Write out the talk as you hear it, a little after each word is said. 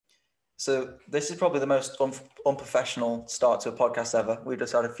So this is probably the most unprofessional start to a podcast ever. We've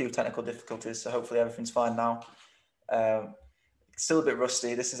just had a few technical difficulties, so hopefully everything's fine now. Still a bit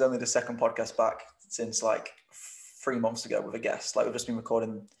rusty. This is only the second podcast back since like 3 months ago with a guest. Like we've just been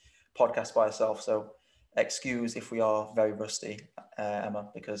recording podcasts by ourselves, so excuse if we are very rusty,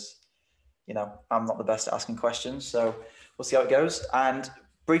 Emma, because I'm not the best at asking questions. So we'll see how it goes. And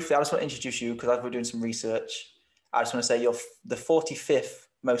briefly, I just want to introduce you because as we're doing some research, I just want to say you're the 45th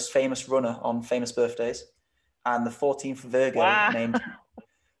most famous runner on famous birthdays, and the 14th Virgo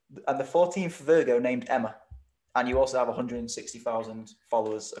named Emma. And you also have 160,000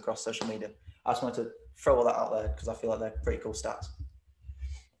 followers across social media. I just wanted to throw all that out there because I feel like they're pretty cool stats.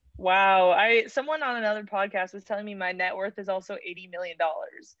 Wow. Someone on another podcast was telling me my net worth is also $80 million.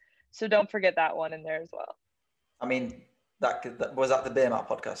 So don't forget that one in there as well. I mean, that was that the Beer Mat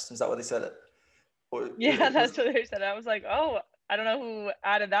podcast? Is that what they said? That's what they said. I was like, oh, I don't know who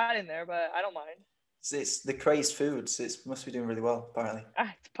added that in there, but I don't mind. It's the crazed foods. It must be doing really well, apparently.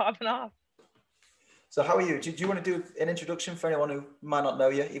 It's popping off. So how are you? Do you want to do an introduction for anyone who might not know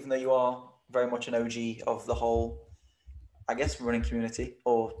you, even though you are very much an OG of the whole, I guess, running community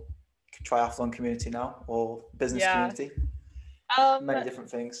or triathlon community now, or business community? Many different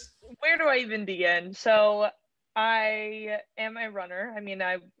things. Where do I even begin? So I am a runner. I mean,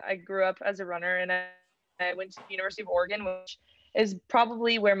 I grew up as a runner, and I went to the University of Oregon, which is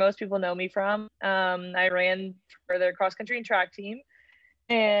probably where most people know me from. I ran for their cross country and track team,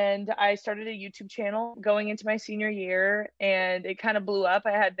 and I started a YouTube channel going into my senior year, and it kind of blew up.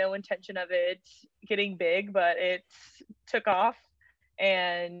 I had no intention of it getting big, but it took off.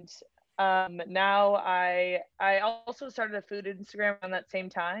 And now I also started a food Instagram around that same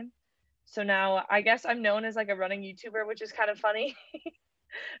time. So now I guess I'm known as like a running YouTuber, which is kind of funny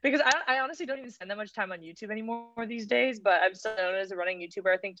because I honestly don't even spend that much time on YouTube anymore these days, but I'm still known as a running YouTuber.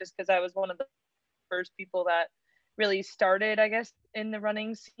 I think just because I was one of the first people that really started, I guess, in the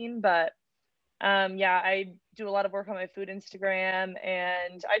running scene. But I do a lot of work on my food Instagram,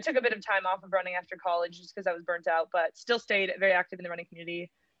 and I took a bit of time off of running after college just because I was burnt out, but still stayed very active in the running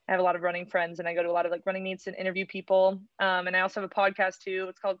community. I have a lot of running friends, and I go to a lot of like running meets and interview people. And I also have a podcast too.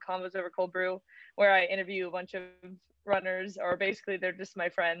 It's called Convos Over Cold Brew, where I interview a bunch of runners, or basically they're just my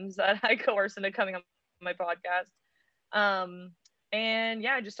friends that I coerce into coming on my podcast. And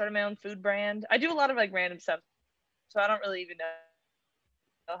yeah, I just started my own food brand. I do a lot of like random stuff, so I don't really even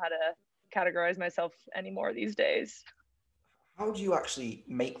know how to categorize myself anymore these days. How do you actually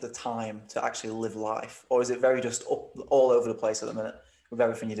make the time to actually live life, or is it very just all over the place at the minute with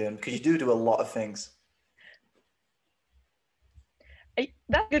everything you're doing? Because you do a lot of things.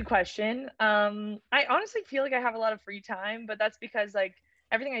 That's a good question. I honestly feel like I have a lot of free time, but that's because like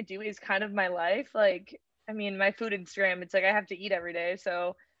everything I do is kind of my life. Like, I mean, my food Instagram, it's like I have to eat every day,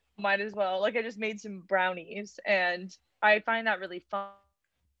 so might as well. Like I just made some brownies, and I find that really fun.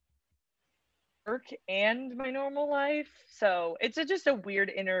 Work and my normal life. So it's just a weird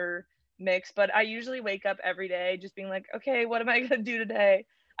inner mix, but I usually wake up every day just being like, okay, what am I going to do today?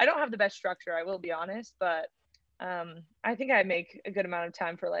 I don't have the best structure, I will be honest, but I think I make a good amount of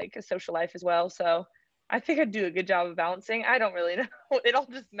time for like a social life as well. So I think I do a good job of balancing. I don't really know. It all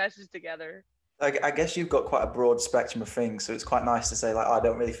just meshes together. I guess you've got quite a broad spectrum of things. So it's quite nice to say like, I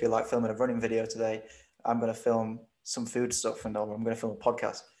don't really feel like filming a running video today. I'm going to film some food stuff, and or I'm going to film a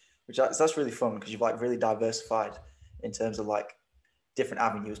podcast, which that's really fun because you've like really diversified in terms of like different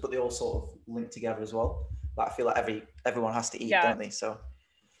avenues, but they all sort of link together as well. Like I feel like everyone has to eat, don't they? So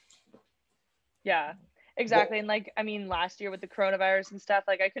yeah. Exactly. And like, I mean, last year with the coronavirus and stuff,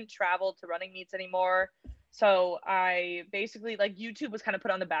 like I couldn't travel to running meets anymore. So I basically like YouTube was kind of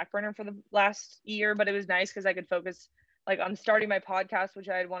put on the back burner for the last year, but it was nice because I could focus like on starting my podcast, which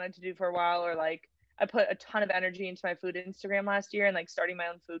I had wanted to do for a while, or like I put a ton of energy into my food Instagram last year and like starting my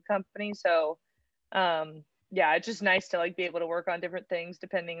own food company. So it's just nice to like be able to work on different things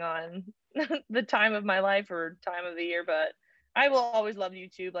depending on the time of my life or time of the year. But I will always love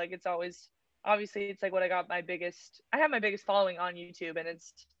YouTube. Like it's always, obviously it's like what I have my biggest following on YouTube, and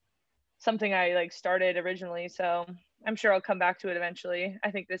it's something I like started originally. So I'm sure I'll come back to it eventually,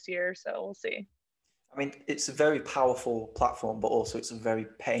 I think this year. So we'll see. I mean, it's a very powerful platform, but also it's a very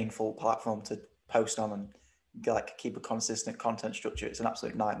painful platform to post on and like keep a consistent content structure. It's an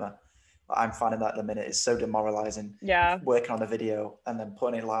absolute nightmare. I'm finding that at the minute. It's so demoralizing. Yeah. Working on a video and then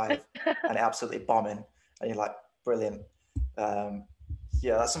putting it live and it absolutely bombing, and you're like, brilliant.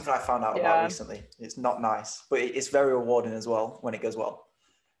 That's something I found out about recently. It's not nice, but it's very rewarding as well when it goes well,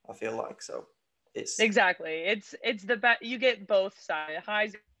 I feel like. So it's exactly. It's the best. You get both sides,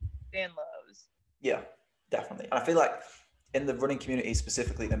 highs and lows. Yeah, definitely. And I feel like in the running community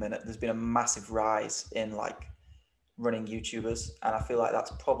specifically at the minute, there's been a massive rise in like running YouTubers, and I feel like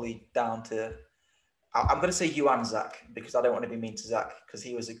that's probably down to, I'm going to say you and Zach, because I don't want to be mean to Zach because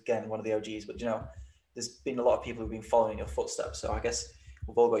he was again one of the OGs, but you know, there's been a lot of people who've been following your footsteps. So I guess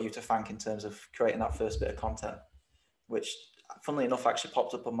we've all got you to thank in terms of creating that first bit of content, which funnily enough actually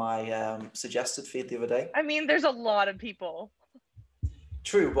popped up on my suggested feed the other day. I mean, there's a lot of people.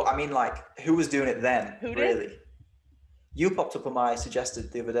 True, but I mean, like, who was doing it then? Who really? did? You popped up on my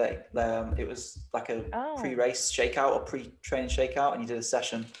suggested the other day. It was like a pre-race shakeout or pre-training shakeout, and you did a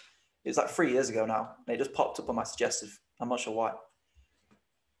session. It was like 3 years ago now, and it just popped up on my suggested. I'm not sure why.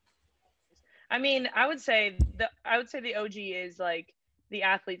 I mean, I would say the OG is like the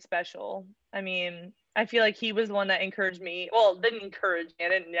athlete special. I mean, I feel like he was the one that encouraged me. Well, didn't encourage me. I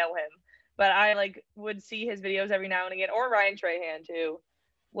didn't know him, but I like would see his videos every now and again. Or Ryan Trahan too,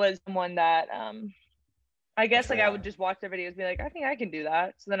 was someone that I guess like I would just watch their videos and be like, I think I can do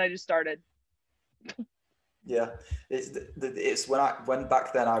that. So then I just started. Yeah, it's when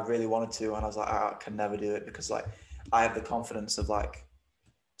back then I really wanted to, and I was like, I can never do it because like I have the confidence of like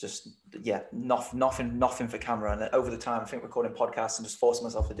just nothing for camera, and then over the time I think recording podcasts and just forcing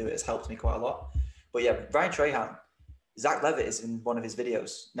myself to do it has helped me quite a lot. But yeah, Ryan Trahan, Zach Levitt is in one of his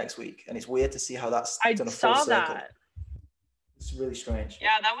videos next week, and it's weird to see how that's done a full circle. That. It's really strange.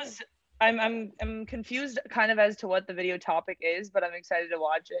 Yeah, that was. I'm confused kind of as to what the video topic is, but I'm excited to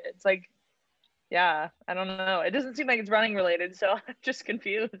watch it. It's like, yeah, I don't know. It doesn't seem like it's running related, so I'm just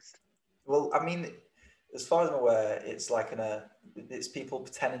confused. Well, I mean, as far as I'm aware, it's like it's people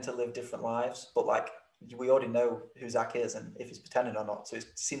pretending to live different lives, but like we already know who Zach is and if he's pretending or not. So it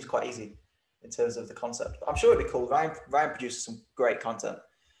seems quite easy in terms of the concept. But I'm sure it'd be cool. Ryan produces some great content,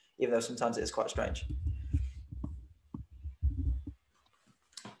 even though sometimes it is quite strange.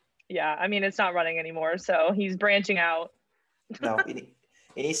 Yeah, I mean, it's not running anymore, so he's branching out. No, he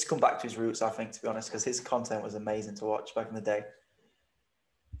needs to come back to his roots, I think, to be honest, because his content was amazing to watch back in the day.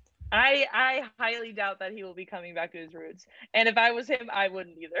 I highly doubt that he will be coming back to his roots. And if I was him, I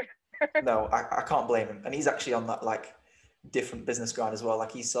wouldn't either. No, I can't blame him. And he's actually on that like different business grind as well.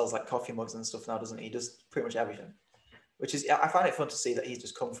 Like he sells like coffee mugs and stuff now, doesn't he? He does pretty much everything, which is, I find it fun to see that he's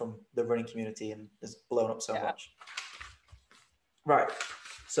just come from the running community and has blown up so much. Right.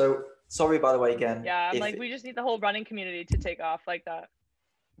 So sorry, by the way, again. Yeah, I'm like, we just need the whole running community to take off like that.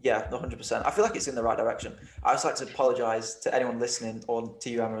 Yeah, 100%. I feel like it's in the right direction. I just like to apologize to anyone listening, or to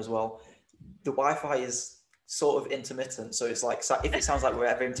you, Emma, as well. The Wi-Fi is sort of intermittent, so it's like if it sounds like we're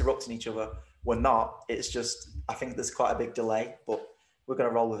ever interrupting each other, we're not. It's just I think there's quite a big delay, but we're going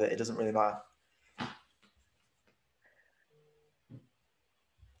to roll with it. It doesn't really matter.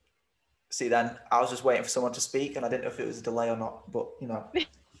 See, then I was just waiting for someone to speak, and I didn't know if it was a delay or not, but you know.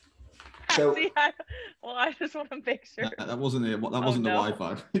 So, I just want to make sure. That wasn't it. That wasn't the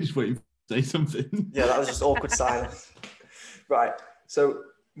Wi-Fi. Just waiting to say something. Yeah, that was just awkward silence. Right. So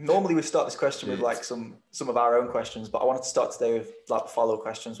normally we start this question with like some of our own questions, but I wanted to start today with like follow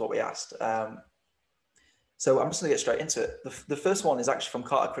questions, what we asked. So I'm just going to get straight into it. The first one is actually from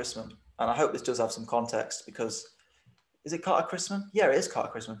Carter Chrisman, and I hope this does have some context because is it Carter Chrisman? Yeah, it is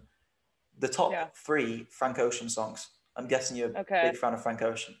Carter Chrisman. The top 3 Frank Ocean songs. I'm guessing you're a big fan of Frank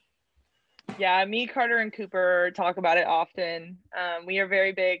Ocean. Yeah, me, Carter, and Cooper talk about it often. We are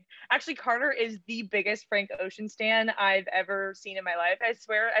very big. Actually, Carter is the biggest Frank Ocean stan I've ever seen in my life. I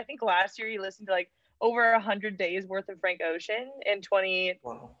swear, I think last year he listened to like over 100 days worth of Frank Ocean in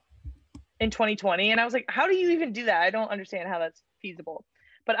 2020. And I was like, how do you even do that? I don't understand how that's feasible.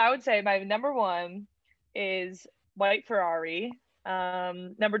 But I would say my number 1 is White Ferrari.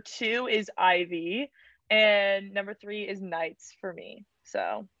 Number 2 is Ivy. And number 3 is Nights for me.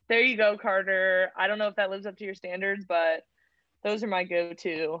 So there you go, Carter. I don't know if that lives up to your standards, but those are my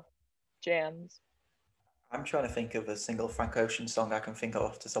go-to jams. I'm trying to think of a single Frank Ocean song I can think of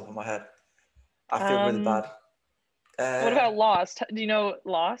off the top of my head. I feel really bad. What about Lost? Do you know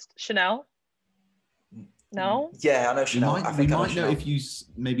Lost? Chanel? No? Yeah, I know Chanel. We might know if you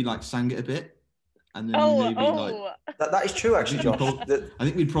maybe like sang it a bit. And then like... That is true, actually, Josh. I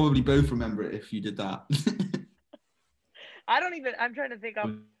think we'd probably both remember it if you did that. I'm trying to think off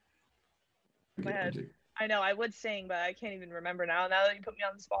my head. I know I would sing, but I can't even remember now that you put me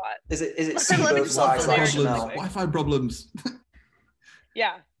on the spot. Is it Steamboat Size like Chanel? Wi-Fi problems.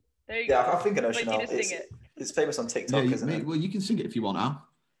 Yeah, there you go. Yeah, I think I know Chanel. It's famous on TikTok, isn't it? Well, you can sing it if you want, Al.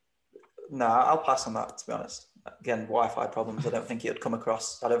 No, I'll pass on that, to be honest. Again, Wi-Fi problems. I don't think it'd come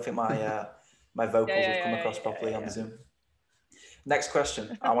across. I don't think my my vocals would come across properly on the Zoom. Next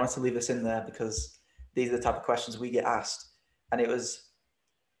question. I wanted to leave this in there because these are the type of questions we get asked. And it was,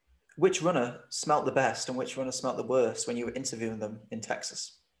 Which runner smelt the best and which runner smelt the worst when you were interviewing them in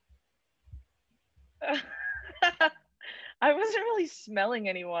Texas? I wasn't really smelling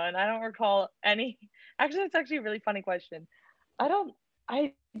anyone. I don't recall any. Actually, it's actually a really funny question. I don't.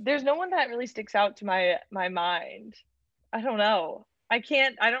 There's no one that really sticks out to my mind. I don't know. I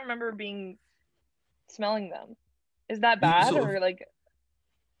don't remember smelling them. Is that Were you bad sort or of, like?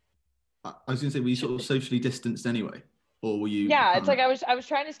 I was going to say, were you sort of socially distanced anyway? Or were you Yeah, it's kind like of, I was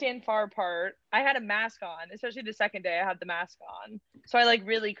trying to stand far apart. I had a mask on, especially the second day I had the mask on. So I like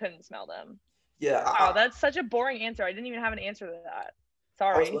really couldn't smell them. Yeah, Wow, that's such a boring answer. I didn't even have an answer to that.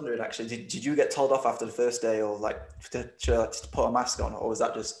 I was Sorry. wondering actually, did you get told off after the first day or like to put a mask on, or was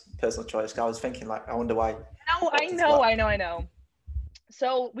that just personal choice? 'Cause I was thinking like, I wonder why. No, I know.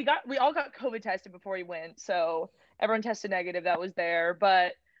 So we all got COVID tested before we went. So everyone tested negative that was there,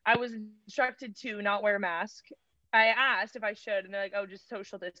 but I was instructed to not wear a mask. I asked if I should, and they're like, "Oh, just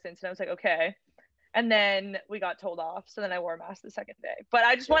social distance." And I was like, "Okay." And then we got told off. So then I wore a mask the second day. But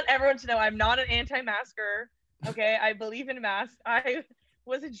I just want everyone to know I'm not an anti-masker. Okay, I believe in masks. I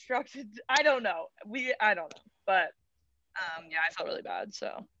was instructed. I don't know. I don't know. But yeah, I felt really bad.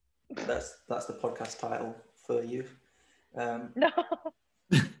 So That's the podcast title for you. no,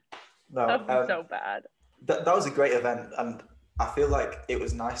 No, that was so bad. that was a great event, and I feel like it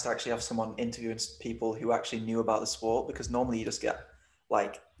was nice to actually have someone interviewing people who actually knew about the sport, because normally you just get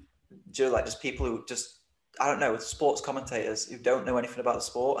like, like just people who just, I don't know, sports commentators who don't know anything about the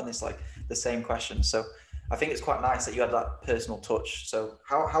sport, and it's like the same question. So I think it's quite nice that you had that personal touch. So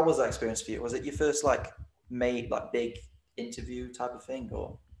how was that experience for you? Was it your first like big interview type of thing,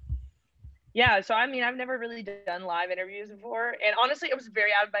 or? Yeah, so I mean, I've never really done live interviews before, and honestly, it was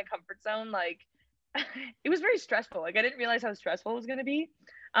very out of my comfort zone. Like, it was very stressful. Like, I didn't realize how stressful it was going to be,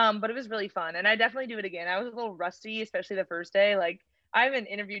 but it was really fun, and I definitely do it again. I was a little rusty, especially the first day. Like, I haven't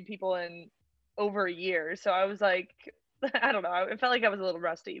interviewed people in over a year, so I was like, I don't know. It felt like I was a little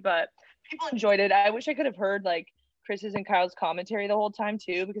rusty, but people enjoyed it. I wish I could have heard like Chris's and Kyle's commentary the whole time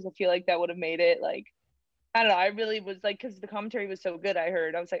too, because I feel like that would have made it like I don't know. I really was like, because the commentary was so good. I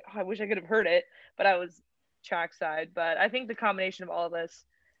was like, oh, I wish I could have heard it, but I was trackside. But I think the combination of all of this,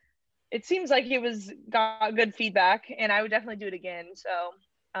 it seems like got good feedback, and I would definitely do it again. So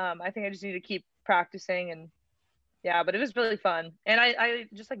I think I just need to keep practicing, and yeah. But it was really fun, and I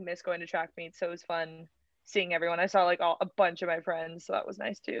just like miss going to track meets. So it was fun seeing everyone. I saw like a bunch of my friends, so that was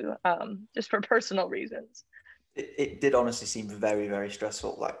nice too. Just for personal reasons. It did honestly seem very, very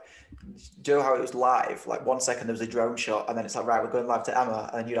stressful. Like, do you know how it was live? Like 1 second there was a drone shot, and then it's like, right, we're going live to Emma,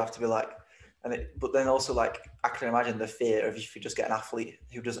 and you'd have to be like, but then also like, I can imagine the fear of if you just get an athlete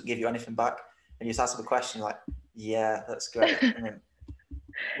who doesn't give you anything back, and you just ask them a question, like, yeah, that's great. And then,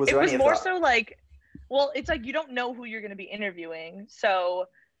 was It there was any of more that? so like, well, it's like you don't know who you're going to be interviewing, so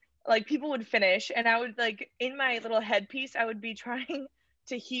like people would finish and I would like in my little headpiece I would be trying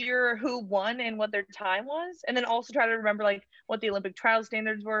to hear who won and what their time was, and then also try to remember like what the Olympic trial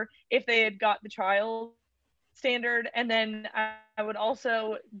standards were if they had got the trial standard, and then I would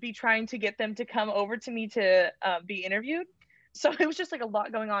also be trying to get them to come over to me to be interviewed. So it was just like a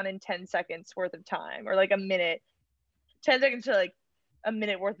lot going on in 10 seconds worth of time, or like a minute, 10 seconds to like a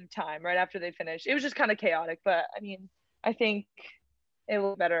minute worth of time right after they finished. It was just kind of chaotic, but I mean, I think it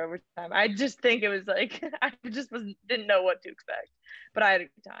was better over time. I just think it was like I just didn't know what to expect, but I had a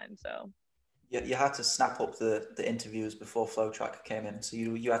good time. So You had to snap up the interviews before Flow Track came in, so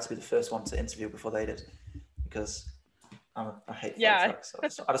you had to be the first one to interview before they did, because I hate Flow yeah. Track. So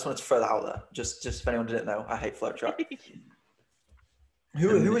I just wanted to throw that out there. Just if anyone didn't know, I hate Flow Track.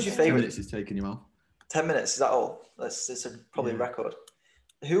 Who was your 10 favorite? minutes is taking you off. 10 minutes, is that all? It's probably a Yeah. record.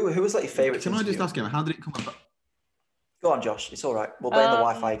 Who was like your favorite? Can I just ask him, how did it come about? Go on, Josh. It's all right. We'll blame the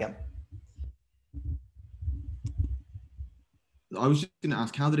Wi-Fi again. I was just going to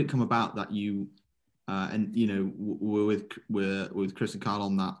ask, how did it come about that you and you know were with Chris and Kyle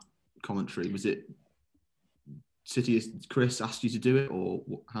on that commentary? Was it Chris asked you to do it, or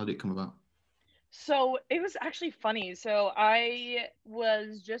how did it come about? So it was actually funny. So I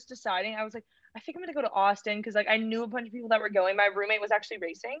was just deciding, I was like, I think I'm gonna go to Austin because like I knew a bunch of people that were going. My roommate was actually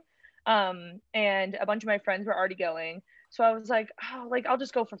racing, and a bunch of my friends were already going. So I was like, oh, like I'll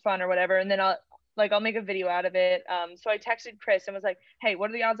just go for fun or whatever, and then I'll make a video out of it. So I texted Chris and was like, hey, what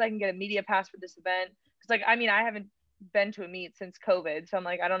are the odds I can get a media pass for this event? Because like I mean I haven't been to a meet since COVID, so I'm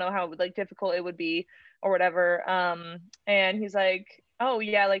like I don't know how like difficult it would be or whatever. And he's like, oh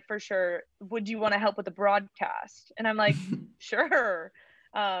yeah, like for sure, would you want to help with the broadcast? And I'm like, sure.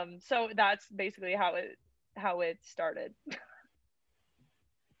 So that's basically how it started.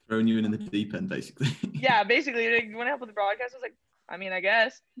 Throwing you in the deep end, basically. Yeah, basically, like, you want to help with the broadcast? I was like, I mean, I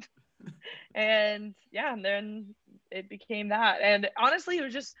guess. And yeah, and then it became that. And honestly,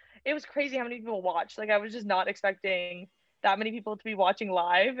 it was crazy how many people watched. Like I was just not expecting that many people to be watching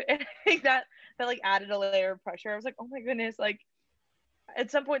live. And I think that like added a layer of pressure. I was like, oh my goodness, like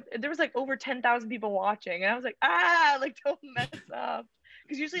at some point there was like over 10,000 people watching, and I was like, like don't mess up.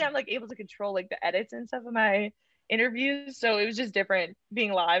 Because usually I'm like able to control like the edits and stuff of my interviews. So it was just different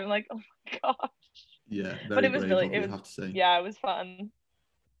being live. I'm like, oh my gosh. Yeah, But very it was brave really, of you, I have to say. yeah, it was fun.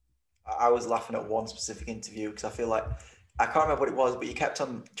 I was laughing at one specific interview because I feel like I can't remember what it was, but you kept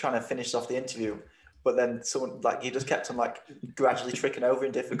on trying to finish off the interview, but then someone like you just kept on like gradually tricking over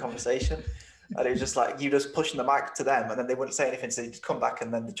in different conversation, and it was just like you just pushing the mic to them, and then they wouldn't say anything, so you just come back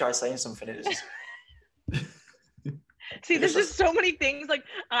and then they try saying something. It was just See, there's just so many things like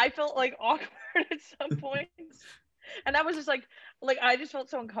I felt like awkward at some points. And I was just like I just felt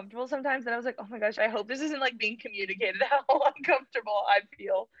so uncomfortable sometimes that I was like, oh my gosh, I hope this isn't like being communicated how uncomfortable I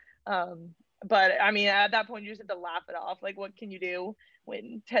feel. But I mean, at that point, you just have to laugh it off. Like, what can you do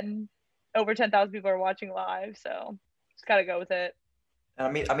when over 10,000 people are watching live? So just gotta go with it.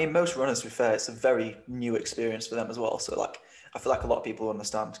 And I mean, most runners, to be fair, it's a very new experience for them as well. So like, I feel like a lot of people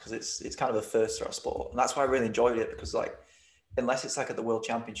understand because it's kind of a first for our sport, and that's why I really enjoyed it because like, unless it's like at the World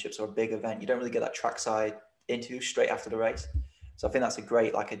Championships or a big event, you don't really get that trackside interview straight after the race. So I think that's a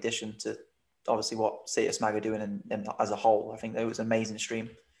great like addition to obviously what CTS Mag are doing and as a whole. I think it was an amazing stream,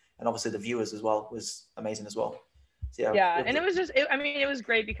 and obviously the viewers as well was amazing as well. So, yeah, and it was just I mean, it was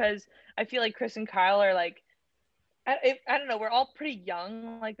great because I feel like Chris and Kyle are like I don't know, we're all pretty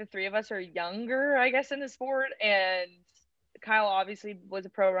young. Like the three of us are younger, I guess, in the sport. And Kyle obviously was a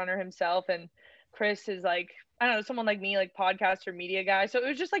pro runner himself, and Chris is like, I don't know, someone like me, like podcast or media guy. So it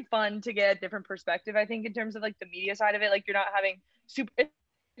was just like fun to get a different perspective, I think, in terms of like the media side of it. Like you're not having it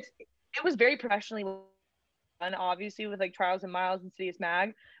was very professionally done, obviously, with like Trials and Miles and CTS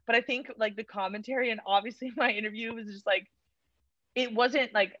Mag. But I think like the commentary and obviously my interview was just like, it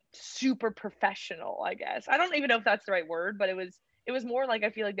wasn't like super professional, I guess. I don't even know if that's the right word, but it was more like I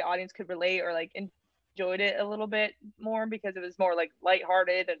feel like the audience could relate or like enjoyed it a little bit more because it was more like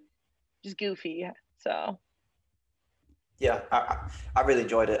lighthearted and just goofy. So yeah, I really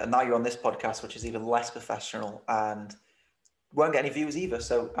enjoyed it. And now you're on this podcast, which is even less professional and won't get any views either.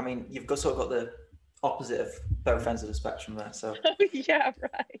 So I mean, you've sort of got the opposite of both ends of the spectrum there. So yeah,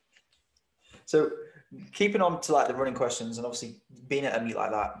 right. So keeping on to like the running questions and obviously being at a meet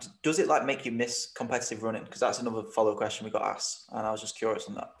like that, does it like make you miss competitive running? Because that's another follow question we got asked, and I was just curious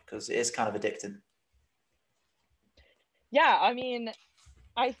on that because it is kind of addicting. Yeah, I mean,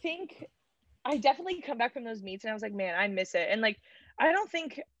 I think I definitely come back from those meets and I was like, man, I miss it. And like, I don't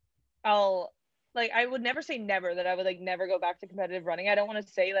think I would never say never that I would like never go back to competitive running. I don't want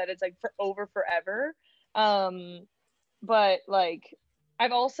to say that it's like forever. But like,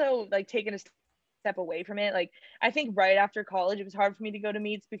 I've also like taken a step away from it. Like, I think right after college, it was hard for me to go to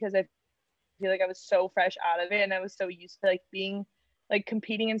meets because I feel like I was so fresh out of it and I was so used to like being like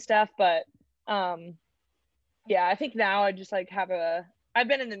competing and stuff. But yeah, I think now I just like I've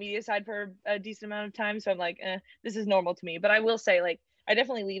been in the media side for a decent amount of time, so I'm like, this is normal to me. But I will say, like, I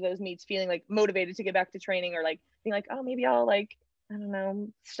definitely leave those meets feeling like motivated to get back to training, or like being like, oh, maybe I'll like, I don't know,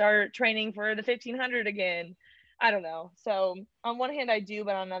 start training for the 1500 again. I don't know. So on one hand I do,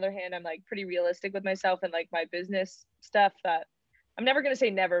 but on the other hand, I'm like pretty realistic with myself and like my business stuff that I'm never going to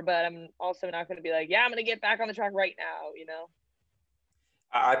say never, but I'm also not going to be like, yeah, I'm going to get back on the track right now, you know?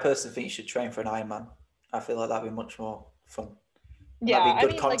 I personally think you should train for an Ironman. I feel like that'd be much more fun. Yeah, that'd be a good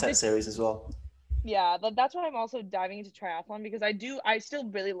I mean, content series as well. Yeah, that's why I'm also diving into triathlon because I still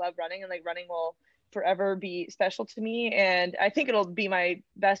really love running and like running will forever be special to me. And I think it'll be my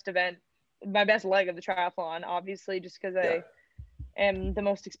best event, my best leg of the triathlon, obviously, just because I am the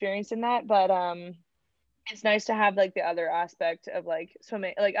most experienced in that. But it's nice to have like the other aspect of like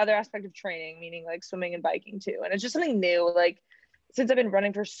swimming, like other aspect of training, meaning like swimming and biking too. And it's just something new. Like since I've been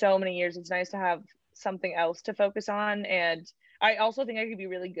running for so many years, it's nice to have something else to focus on. And I also think I could be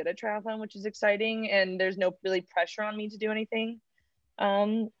really good at triathlon, which is exciting. And there's no really pressure on me to do anything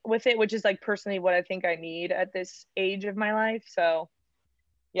with it, which is like personally what I think I need at this age of my life. So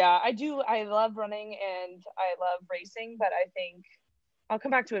yeah, I love running and I love racing, but I think I'll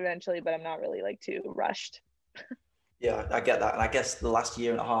come back to it eventually, but I'm not really like too rushed. Yeah, I get that. And I guess the last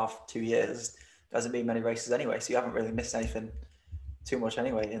year and a half, 2 years, there hasn't been many races anyway. So you haven't really missed anything too much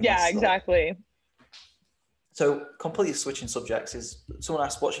anyway. Yeah, exactly. So completely switching subjects is someone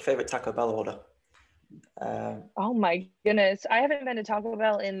asked, what's your favorite Taco Bell order? Oh my goodness. I haven't been to Taco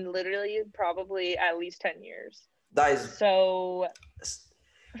Bell in literally probably at least 10 years. That is so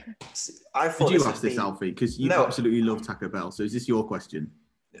I thought Did you ask this, Alfie? Because you absolutely love Taco Bell. So is this your question?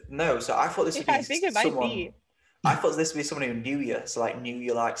 No, so I thought this would Yeah, be I think it might someone. be. I thought this would be someone who knew you, so like knew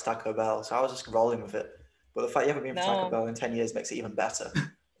you liked Taco Bell. So I was just rolling with it. But the fact you haven't been for Taco No. Bell in 10 years makes it even better.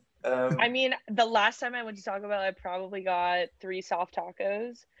 I mean, the last time I went to Taco Bell, I probably got 3 soft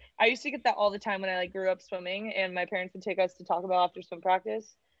tacos. I used to get that all the time when I like grew up swimming, and my parents would take us to Taco Bell after swim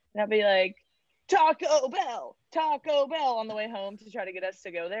practice, and I'd be like, Taco Bell on the way home to try to get us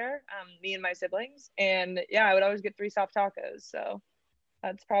to go there, me and my siblings. And yeah, I would always get 3 soft tacos. So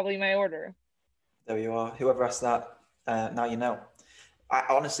that's probably my order. There you are. Whoever asked that, now you know. I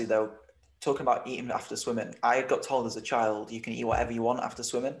honestly though, talking about eating after swimming, I got told as a child you can eat whatever you want after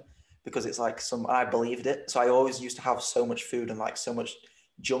swimming because it's like I believed it. So I always used to have so much food and like so much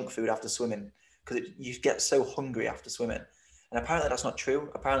junk food after swimming because you get so hungry after swimming. And apparently that's not true.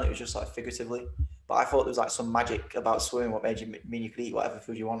 Apparently it was just like figuratively. But I thought there was like some magic about swimming what made you mean you could eat whatever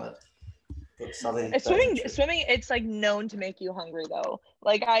food you wanted. But sadly, Swimming, it's like known to make you hungry though.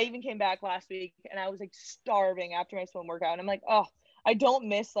 Like I even came back last week and I was like starving after my swim workout. And I'm like, oh, I don't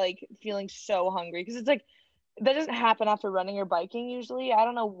miss like feeling so hungry because it's like that doesn't happen after running or biking usually. I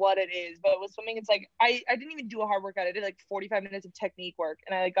don't know what it is, but with swimming, it's like I didn't even do a hard workout. I did like 45 minutes of technique work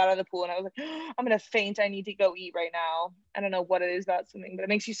and I like got out of the pool and I was like, oh, I'm gonna faint. I need to go eat right now. I don't know what it is about swimming, but it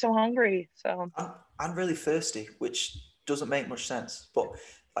makes you so hungry. So I'm really thirsty, which doesn't make much sense. But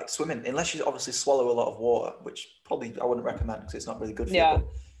like swimming, unless you obviously swallow a lot of water, which probably I wouldn't recommend because it's not really good for you.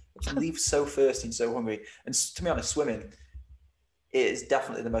 But you leave so thirsty and so hungry. And to be honest, swimming is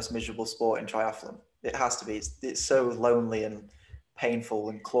definitely the most miserable sport in triathlon. It has to be. It's so lonely and painful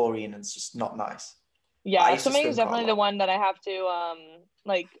and chlorine, and it's just not nice. Yeah, swimming is definitely the one that I have to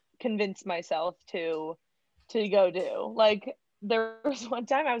like convince myself to go do. Like there was one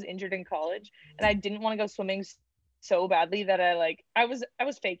time I was injured in college and I didn't want to go swimming so badly that I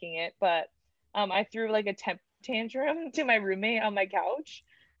was faking it, but I threw like a tantrum to my roommate on my couch.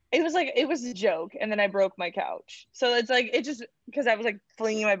 It was a joke, and then I broke my couch. So it's like it just because I was like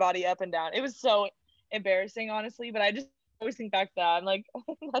flinging my body up and down. It was so embarrassing, honestly. But I just always think back to that. I'm like,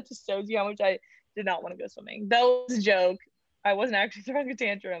 that just shows you how much I did not want to go swimming. That was a joke. I wasn't actually throwing a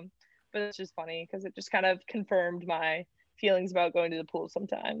tantrum, but it's just funny because it just kind of confirmed my feelings about going to the pool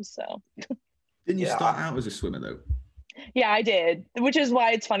sometimes. So didn't you start out as a swimmer though? Yeah, I did, which is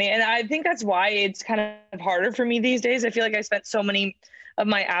why it's funny. And I think that's why it's kind of harder for me these days. I feel like I spent so many of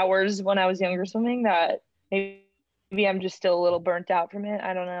my hours when I was younger swimming that maybe I'm just still a little burnt out from it.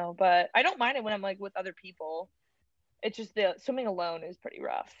 I don't know, but I don't mind it when I'm like with other people. It's just the swimming alone is pretty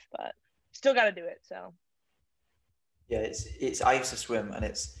rough, but still got to do it. So yeah, it's I used to swim and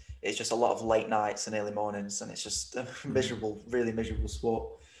it's just a lot of late nights and early mornings and it's just a miserable, really miserable sport.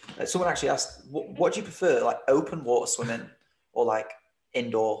 Someone actually asked, what do you prefer, like open water swimming or like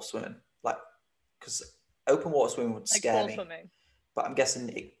indoor swimming? Like, because open water swimming would scare me. Swimming. But I'm guessing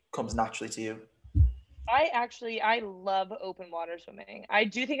it comes naturally to you. I love open water swimming. I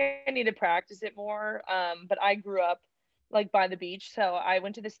do think I need to practice it more. But I grew up like by the beach, so I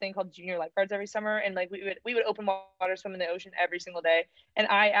went to this thing called junior lifeguards every summer, and like we would open water swim in the ocean every single day, and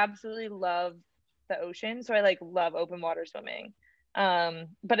I absolutely love the ocean, so I like love open water swimming.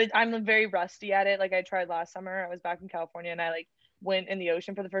 But I'm very rusty at it. Like I tried last summer. I was back in California, and I like went in the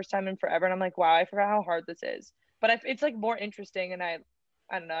ocean for the first time in forever, and I'm like, wow, I forgot how hard this is. But it's like more interesting, and I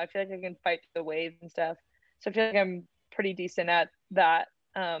don't know. I feel like I can fight the waves and stuff. So I feel like I'm pretty decent at that.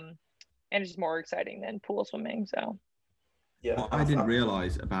 And it's just more exciting than pool swimming. So yeah, what I didn't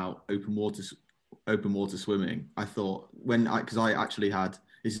realize about open water swimming. I thought because I actually had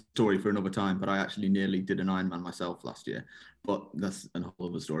this story for another time, but I actually nearly did an Ironman myself last year. But that's a whole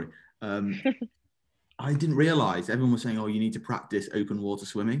other story. I didn't realize everyone was saying, "Oh, you need to practice open water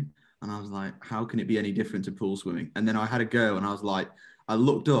swimming," and I was like, "How can it be any different to pool swimming?" And then I had a go, and I was like, I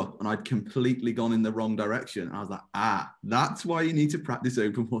looked up, and I'd completely gone in the wrong direction. And I was like, that's why you need to practice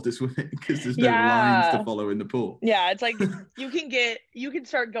open water swimming because there's no lines to follow in the pool. Yeah, it's like you can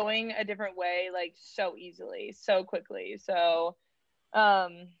start going a different way like so easily, so quickly. So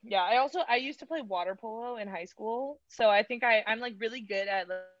yeah, I used to play water polo in high school, so I think I'm like really good at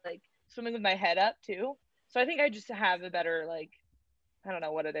like swimming with my head up too. So I think I just have a better like, I don't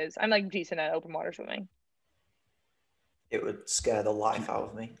know what it is. I'm like decent at open water swimming. It would scare the life out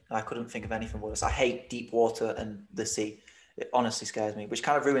of me. I couldn't think of anything worse. I hate deep water and the sea. It honestly scares me, which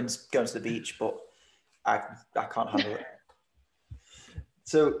kind of ruins going to the beach, but I can't handle it.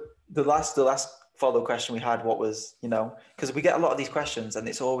 So the last follow-up question we had, what was, because we get a lot of these questions and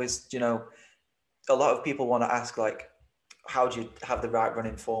it's always, a lot of people want to ask like, how do you have the right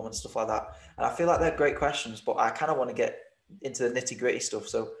running form and stuff like that? And I feel like they're great questions, but I kind of want to get into the nitty-gritty stuff.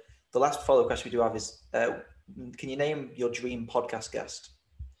 So the last follow-up question we do have is, can you name your dream podcast guest?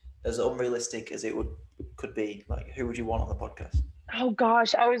 as unrealistic as it could be, like who would you want on the podcast? Oh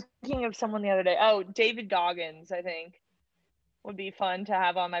gosh, I was thinking of someone the other day. Oh, David Goggins, I think would be fun to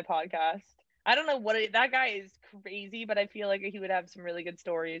have on my podcast. I don't know that guy is crazy, but I feel like he would have some really good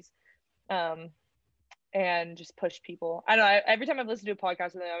stories, and just push people. I don't know. Every time I've listened to a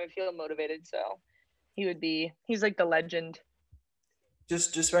podcast with him, I feel motivated. So he's like the legend.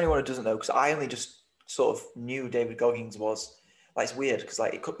 Just for anyone who doesn't know, because I only just sort of knew David Goggins was, like, it's weird because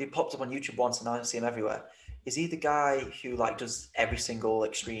like it popped up on YouTube once and now I see him everywhere. Is he the guy who like does every single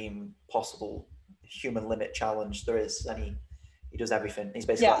extreme possible human limit challenge there is, and he does everything? He's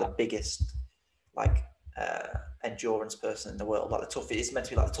basically like the biggest like endurance person in the world, like the toughest. He's meant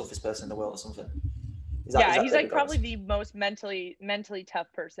to be like the toughest person in the world or something. Is that he's like probably the most mentally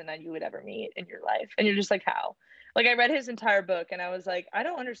tough person that you would ever meet in your life, and you're just like, how? Like, I read his entire book and I was like, I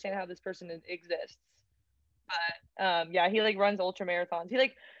don't understand how this person exists. But he like runs ultra marathons.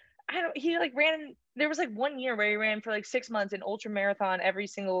 He ran. There was like 1 year where he ran for like 6 months in ultra marathon every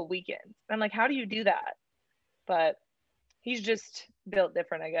single weekend. And I'm like, how do you do that? But he's just built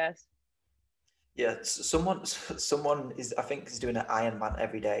different, I guess. Yeah, someone is, I think, is doing an Ironman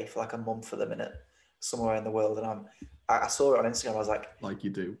every day for like a month at the minute somewhere in the world, and I saw it on Instagram. I was like you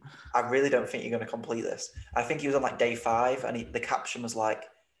do. I really don't think you're going to complete this. I think he was on like day 5, and the caption was like,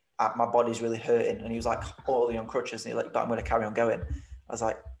 "My body's really hurting," and he was like holding on crutches, and he's like, "But I'm going to carry on going." I was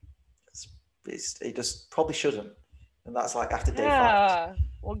like, he just probably shouldn't, and that's like after day 5.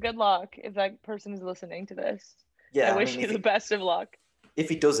 Well, good luck if that person is listening to this. Yeah, I wish you the best of luck. If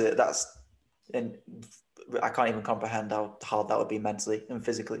he does it, and I can't even comprehend how hard that would be mentally and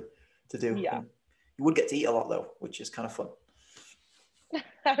physically to do. Yeah. And you would get to eat a lot though, which is kind of fun.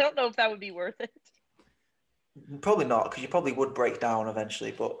 I don't know if that would be worth it. Probably not, because you probably would break down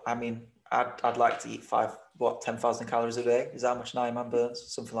eventually. But I mean, I'd like to eat 10,000 calories a day. Is that how much an Ironman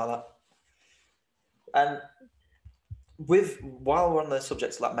burns? Something like that. And while we're on the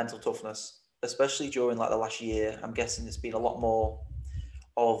subject of like mental toughness, especially during like the last year, I'm guessing there's been a lot more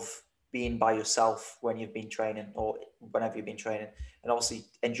of being by yourself when you've been training or whenever you've been training. And obviously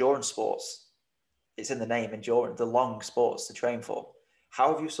endurance sports, it's in the name, endurance, the long sports to train for.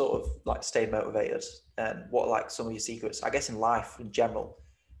 How have you sort of like stayed motivated, and what are like some of your secrets, I guess, in life in general?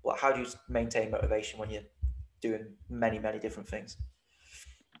 Like, how do you maintain motivation when you're doing many, many different things?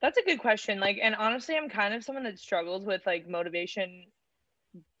 That's a good question. Like, and honestly, I'm kind of someone that struggles with like motivation,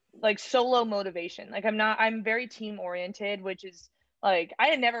 like solo motivation. Like, I'm very team oriented, which is like, I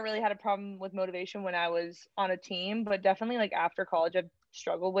had never really had a problem with motivation when I was on a team, but definitely like after college, I've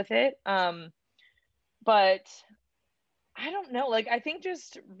struggled with it. But I don't know. Like, I think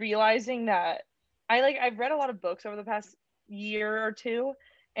just realizing that I've read a lot of books over the past year or two,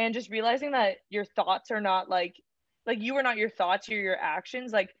 and just realizing that your thoughts are not like you are not your thoughts, you're your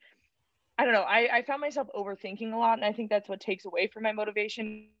actions. Like, I don't know. I found myself overthinking a lot, and I think that's what takes away from my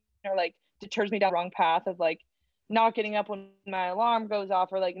motivation, or like deters me down the wrong path of like not getting up when my alarm goes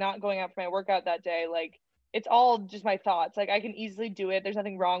off, or like not going out for my workout that day. Like, it's all just my thoughts. Like, I can easily do it. There's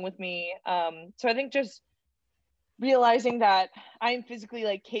nothing wrong with me. So I think just realizing that I'm physically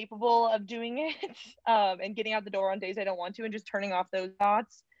like capable of doing it, and getting out the door on days I don't want to, and just turning off those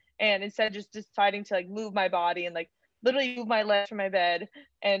thoughts, and instead just deciding to like move my body and like literally move my legs from my bed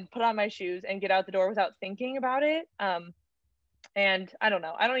and put on my shoes and get out the door without thinking about it. And I don't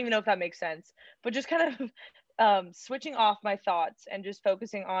know, I don't even know if that makes sense, but just kind of switching off my thoughts and just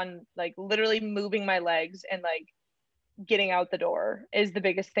focusing on like literally moving my legs and like getting out the door is the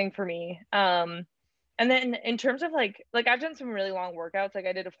biggest thing for me. And then in terms of like I've done some really long workouts. Like,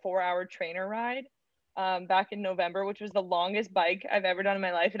 I did a 4-hour trainer ride back in November, which was the longest bike I've ever done in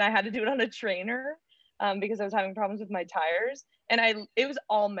my life. And I had to do it on a trainer because I was having problems with my tires. And it was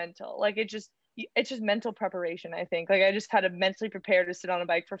all mental. Like, it's just mental preparation, I think. Like, I just had to mentally prepare to sit on a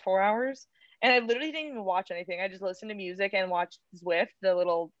bike for 4 hours. And I literally didn't even watch anything. I just listened to music and watched Zwift, the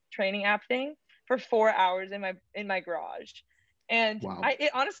little training app thing, for 4 hours in my garage. And wow.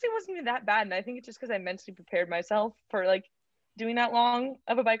 It honestly wasn't even that bad. And I think it's just because I mentally prepared myself for like doing that long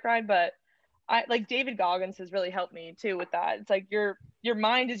of a bike ride. But I like David Goggins has really helped me too with that. It's like your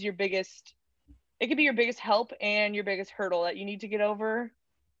mind is it could be your biggest help and your biggest hurdle that you need to get over.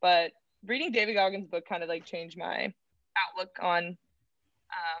 But reading David Goggins' book kind of like changed my outlook on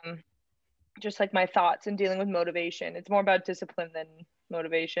just like my thoughts and dealing with motivation. It's more about discipline than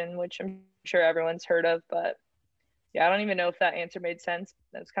motivation, which I'm sure everyone's heard of, but yeah, I don't even know if that answer made sense.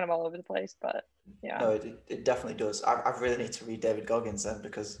 That's kind of all over the place, but yeah. No, it definitely does. I really need to read David Goggins then,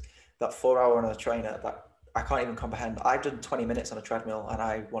 because that 4 hour on a trainer, that I can't even comprehend. I've done 20 minutes on a treadmill and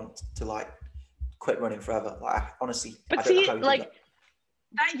I want to like quit running forever. Like, honestly, but I don't know how you do that.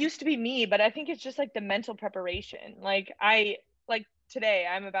 that used to be me, but I think it's just like the mental preparation. Like today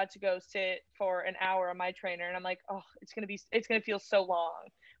I'm about to go sit for an hour on my trainer and I'm like, oh, it's going to feel so long.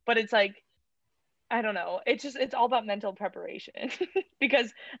 But it's like, I don't know. It's all about mental preparation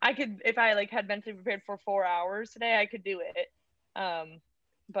because if I like had mentally prepared for 4 hours today, I could do it.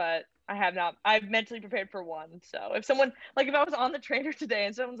 But I have not. I've mentally prepared for one. So if I was on the trainer today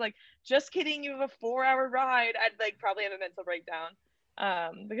and someone's like, just kidding, you have a 4-hour ride, I'd like probably have a mental breakdown.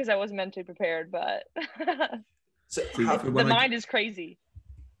 Because I wasn't mentally prepared, but the mind is crazy.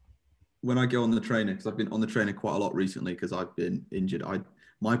 When I go on the trainer, because I've been on the trainer quite a lot recently because I've been injured,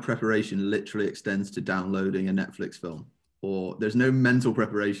 my preparation literally extends to downloading a Netflix film, or there's no mental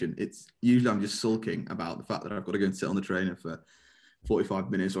preparation. It's usually I'm just sulking about the fact that I've got to go and sit on the trainer for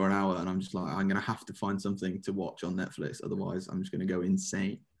 45 minutes or an hour. And I'm just like, I'm going to have to find something to watch on Netflix. Otherwise I'm just going to go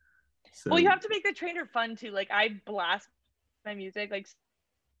insane. So, well, you have to make the trainer fun too. Like I blast my music, like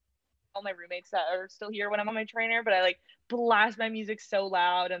all my roommates that are still here when I'm on my trainer, but I like blast my music so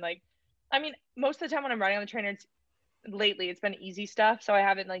loud. And like, I mean, most of the time when I'm riding on the trainer, lately it's been easy stuff, so I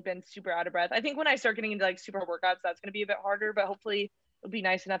haven't like been super out of breath. I think when I start getting into like super workouts, that's going to be a bit harder, but hopefully it'll be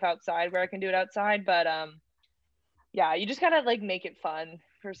nice enough outside where I can do it outside. But yeah, you just gotta like make it fun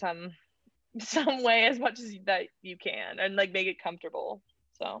for some way as much as that you can, and like make it comfortable.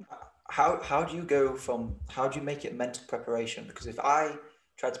 So how do you make it mental preparation? Because if I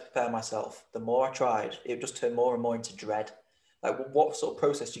tried to prepare myself, the more I tried, it just turned more and more into dread. Like what sort of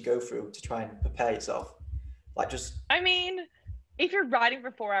process do you go through to try and prepare yourself? I mean, if you're riding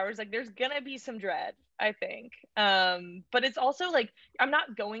for 4 hours, like there's gonna be some dread, I think. But it's also like I'm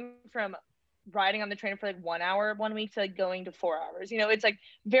not going from riding on the trainer for like 1 hour 1 week to like going to 4 hours. It's like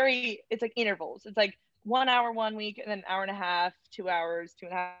it's like intervals. It's like 1 hour 1 week and then an hour and a half, 2 hours,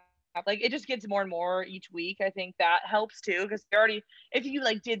 2.5. Like it just gets more and more each week. I think that helps too, because if you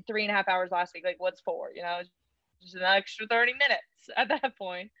like did 3.5 hours last week, like what's 4? Just an extra 30 minutes at that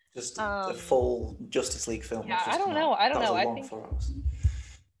point. Just the full Justice League film. Yeah, I don't know. I think 4 hours.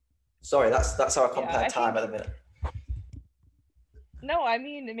 Sorry, that's how I compare time at the minute. No, I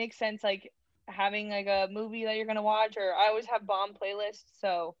mean it makes sense. Like having like a movie that you're gonna watch, or I always have bomb playlists.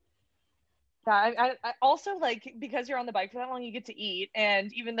 So that I also like, because you're on the bike for that long, you get to eat,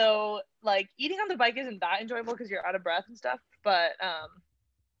 and even though like eating on the bike isn't that enjoyable because you're out of breath and stuff, but I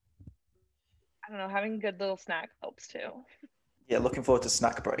don't know, having a good little snack helps too. Yeah, looking forward to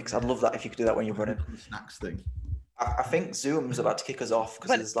snack breaks. I'd love that if you could do that when you're running. Snacks thing. I think Zoom's about to kick us off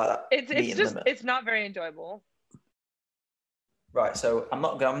because there's like that limit. It's not very enjoyable. Right, so I'm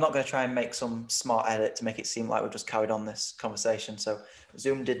not going to try and make some smart edit to make it seem like we've just carried on this conversation. So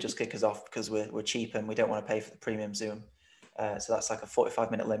Zoom did just kick us off because we're cheap and we don't want to pay for the premium Zoom. So that's like a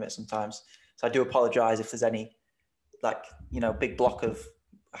 45-minute limit sometimes. So I do apologize if there's any big block of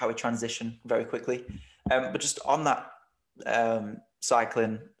how we transition very quickly. But just on that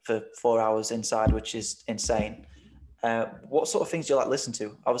cycling for 4 hours inside, which is insane. What sort of things do you like listen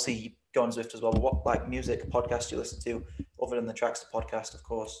to? Obviously, you go on Zwift as well. But what like music podcasts do you listen to, other than the Trackster podcast, of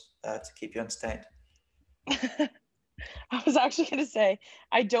course, to keep you entertained? I was actually going to say,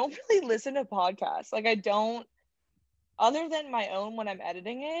 I don't really listen to podcasts. Like I don't, other than my own when I'm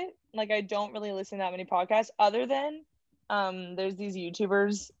editing it, like I don't really listen to that many podcasts other than there's these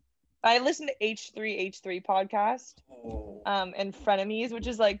YouTubers. I listen to H3 podcast and Frenemies, which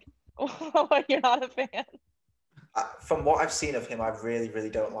is like, you're not a fan. From what I've seen of him, I really, really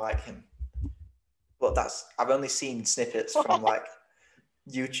don't like him. But I've only seen snippets from like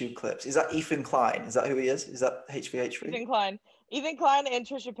YouTube clips. Is that Ethan Klein? Is that who he is? Is that HVH3? Ethan Klein and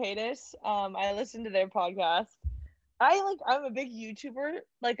Trisha Paytas. I listen to their podcast. I'm a big YouTuber.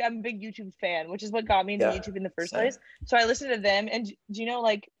 Like I'm a big YouTube fan, which is what got me into YouTube in the first place. So I listen to them. And do you know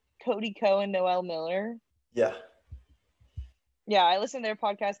like Cody Ko and Noel Miller? Yeah. Yeah, I listen to their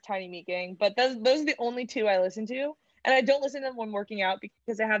podcast, Tiny Meat Gang. But those are the only two I listen to. And I don't listen to them when working out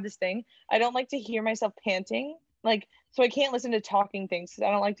because I have this thing. I don't like to hear myself panting. So I can't listen to talking things because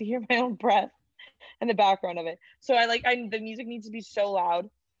I don't like to hear my own breath in the background of it. So the music needs to be so loud.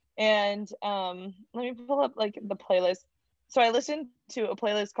 And let me pull up like the playlist. So I listened to a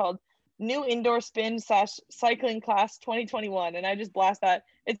playlist called New Indoor Spin / Cycling Class 2021, and I just blast that.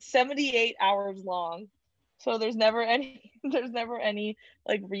 It's 78 hours long. So there's never any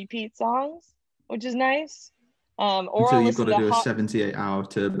like repeat songs, which is nice. Until you've got to do a 78-hour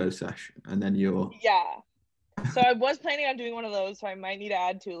turbo sesh, and then you're... Yeah. So I was planning on doing one of those, so I might need to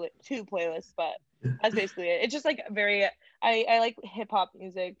add two playlists, but that's basically it. It's just like I like hip hop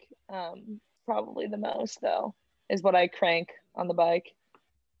music, probably the most though, is what I crank on the bike.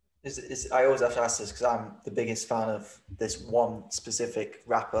 I always have to ask this because I'm the biggest fan of this one specific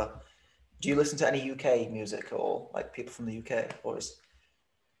rapper. Do you listen to any UK music or like people from the UK, or is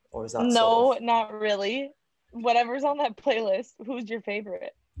that sort No, of? not really. Whatever's on that playlist. Who's your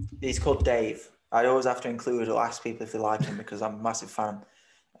favorite? He's called Dave. I always have to include or ask people if they like him because I'm a massive fan.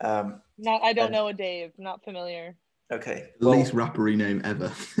 Not. I don't And know a Dave. Not familiar. okay, The least rappery name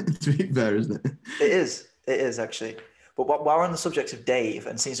ever, to be fair, isn't it? it is actually. But while we're on the subject of Dave,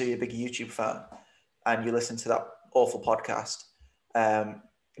 and since you're a big YouTube fan and you listen to that awful podcast,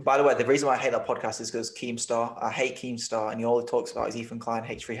 by the way, the reason why I hate that podcast is because Keemstar. I hate Keemstar, and all he talks about is Ethan Klein,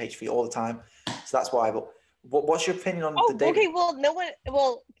 H3H3 all the time. So that's why. But what's your opinion on the David? Okay. Well, no one.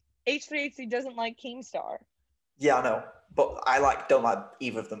 Well, H3H3 doesn't like Keemstar. Yeah, I know, but don't like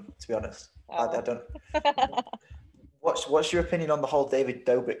either of them, to be honest. I don't. What's your opinion on the whole David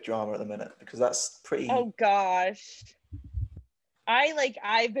Dobrik drama at the minute? Because that's pretty. Oh gosh.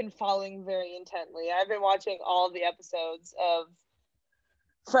 I've been following very intently. I've been watching all of the episodes of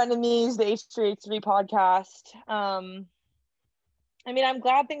Frenemies, the H3H3 podcast. I mean, I'm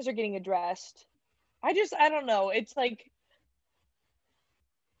glad things are getting addressed. I don't know. It's like,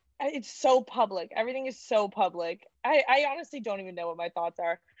 it's so public. Everything is so public. I honestly don't even know what my thoughts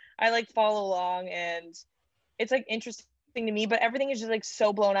are. I like follow along and it's like interesting to me, but everything is just like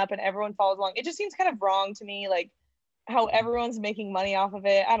so blown up and everyone follows along. It just seems kind of wrong to me, like how everyone's making money off of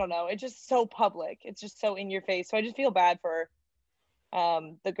it. I don't know. It's just so public. It's just so in your face. So I just feel bad for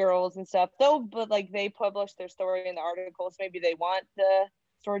the girls and stuff though, but like they published their story in the articles. Maybe they want the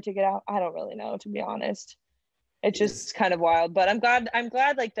story to get out. I don't really know, to be honest. It's just kind of wild, but I'm glad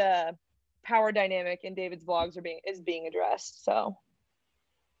like the power dynamic in David's vlogs is being addressed. So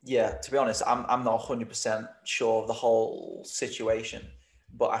Yeah, to be honest, I'm not 100% sure of the whole situation,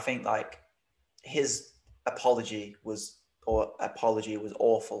 but I think like his apology was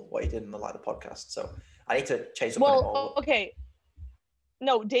awful what he did in the podcast. So I need to chase up on it more. Okay.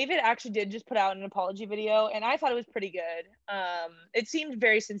 No, David actually did just put out an apology video, and I thought it was pretty good. It seemed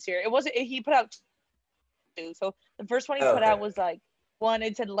very sincere. He put out two. So the first one he put out was like one.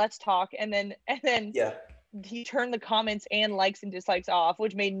 It said "Let's talk," and then yeah, he turned the comments and likes and dislikes off,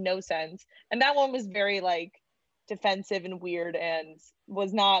 which made no sense. And that one was very like defensive and weird, and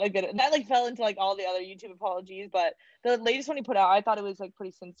was not a good. That like fell into like all the other YouTube apologies. But the latest one he put out, I thought it was like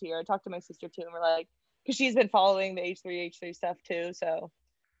pretty sincere. I talked to my sister too, and we're like, because she's been following the H3H3 stuff too. So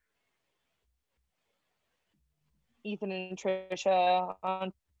Ethan and Trisha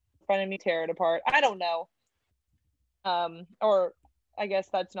on front of me tear it apart. I don't know. Or I guess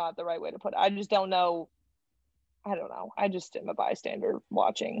that's not the right way to put it. I just don't know. I don't know. I just am a bystander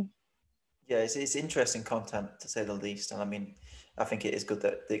watching. Yeah, it's interesting content to say the least. And I mean, I think it is good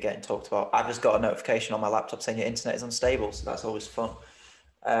that they're getting talked about. I've just got a notification on my laptop saying your internet is unstable, so that's always fun.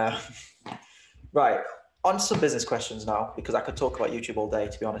 Right, on to some business questions now, because I could talk about YouTube all day,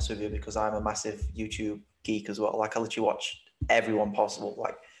 to be honest with you, because I'm a massive YouTube geek as well. Like I literally watch everyone possible.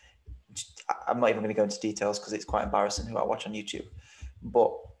 Like I'm not even going to go into details because it's quite embarrassing who I watch on YouTube.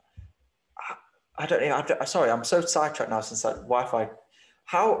 But I don't know. Sorry, I'm so sidetracked now since that Wi-Fi.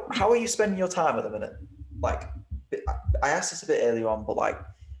 How are you spending your time at the minute? Like, I asked this a bit earlier on, but like,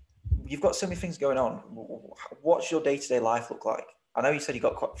 you've got so many things going on. What's your day-to-day life look like? I know you said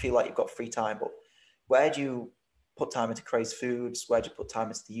feel like you've got free time, but where do you put time into Crazy Foods? Where do you put time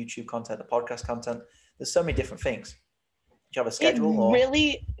into the YouTube content, the podcast content? There's so many different things. Do you have a schedule?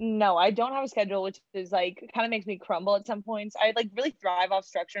 No, I don't have a schedule, which is like kind of makes me crumble at some points. I like really thrive off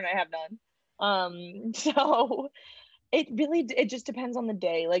structure, and I have none. So it just depends on the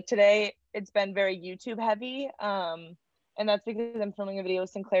day. Like today, it's been very YouTube heavy, and that's because I'm filming a video with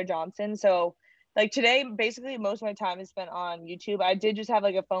Sinclair Johnson. So like today, basically most of my time is spent on YouTube. I did just have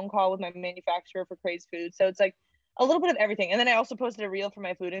like a phone call with my manufacturer for Crazy Food, so it's like a little bit of everything. And then I also posted a reel for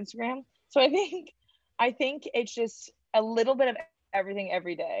my food Instagram. So I think it's just a little bit of everything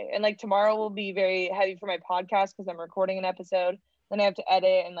every day. And like tomorrow will be very heavy for my podcast because I'm recording an episode. Then I have to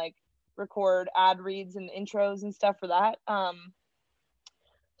edit and like record ad reads and intros and stuff for that.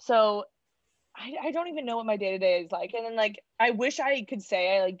 So I don't even know what my day-to-day is like. And then like I wish I could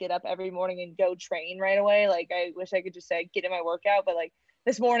say I like get up every morning and go train right away. Like I wish I could just say get in my workout, but like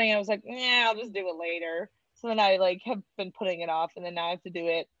this morning I was like, I'll just do it later. So then I like have been putting it off, and then now I have to do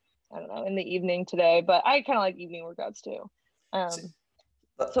it, I don't know, in the evening today. But I kind of like evening workouts too.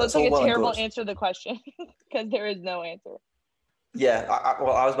 So it's like a terrible answer to the question because there is no answer. Yeah, I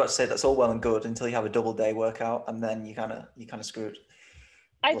was about to say that's all well and good until you have a double day workout, and then you kind of screwed.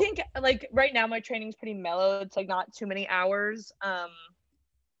 I think like right now my training's pretty mellow. It's like not too many hours.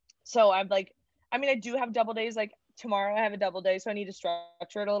 So I'm like, I mean, I do have double days. Like tomorrow I have a double day, so I need to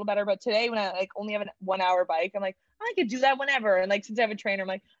structure it a little better. But today, when I like only have a 1 hour bike, I'm like, I could do that whenever. And like, since I have a trainer, I'm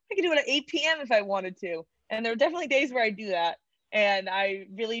like, I could do it at 8 p.m. if I wanted to. And there are definitely days where I do that, and I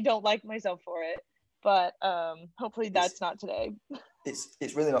really don't like myself for it. But hopefully that's not today.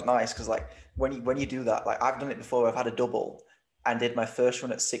 It's really not nice, because like when you do that, like I've done it before. I've had a double and did my first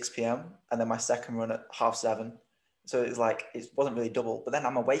run at 6 p.m. and then my second run at 7:30. So it's like, it wasn't really double, but then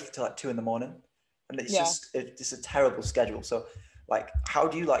I'm awake till like 2 a.m. and it's it's a terrible schedule. So like, how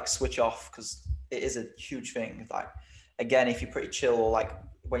do you like switch off? Because it is a huge thing. Like, again, if you're pretty chill, or like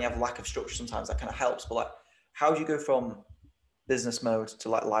when you have lack of structure, sometimes that kind of helps. But like, how do you go from business mode to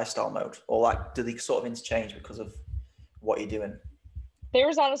like lifestyle mode, or like do they sort of interchange because of what you're doing? There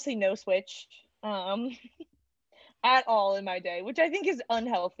was honestly no switch at all in my day, which I think is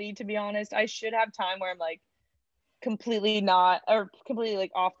unhealthy, to be honest. I should have time where I'm like completely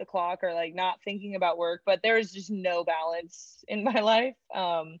like off the clock, or like not thinking about work, but there is just no balance in my life.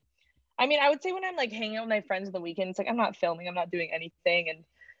 I mean, I would say when I'm like hanging out with my friends on the weekends, like I'm not filming, I'm not doing anything, and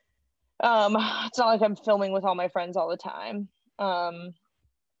it's not like I'm filming with all my friends all the time.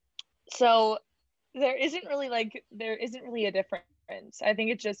 So there isn't really a difference. I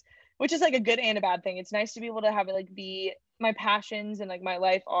think it's just, which is like a good and a bad thing. It's nice to be able to have it like be my passions, and like my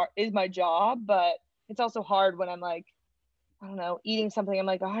life is my job, but it's also hard when I'm like, I don't know, eating something. I'm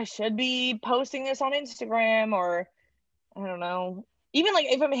like, oh, I should be posting this on Instagram, or I don't know. Even like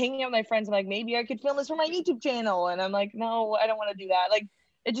if I'm hanging out with my friends, I'm like, maybe I could film this for my YouTube channel. And I'm like, no, I don't want to do that. Like,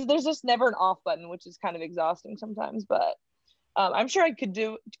 there's just never an off button, which is kind of exhausting sometimes. But I'm sure I could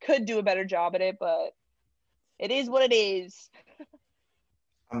do a better job at it, but it is what it is.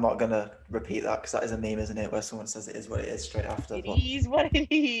 I'm not gonna repeat that, because that is a meme, isn't it, where someone says it is what it is straight after. It is what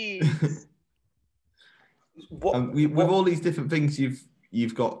it is. With all these different things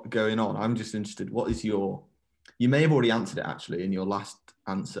you've got going on, I'm just interested, what is you may have already answered it actually in your last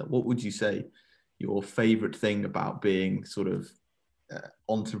answer. What would you say your favorite thing about being sort of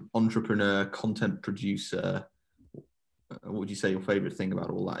entrepreneur, content producer, what would you say your favorite thing about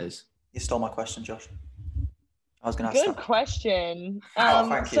all that is? You stole my question, Josh. I was going to ask Good question.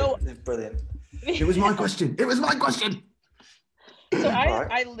 Thank you. Brilliant. It was my question. It was my question. So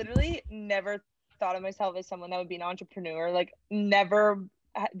I literally never thought of myself as someone that would be an entrepreneur. Like, never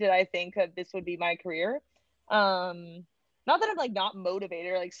did I think that this would be my career. Not that I'm like not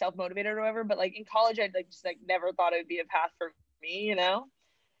motivated or like self-motivated or whatever, but like in college, I'd like just like never thought it would be a path for me, you know?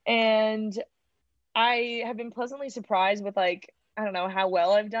 And I have been pleasantly surprised with like, I don't know how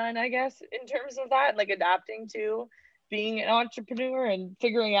well I've done, I guess, in terms of that, like adapting to being an entrepreneur and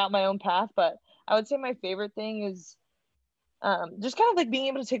figuring out my own path. But I would say my favorite thing is just kind of like being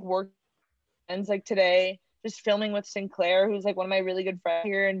able to take work ends, like today, just filming with Sinclair, who's like one of my really good friends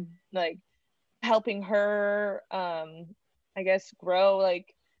here, and like helping her, I guess, grow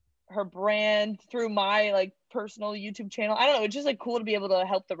like her brand through my like personal YouTube channel. I don't know. It's just like cool to be able to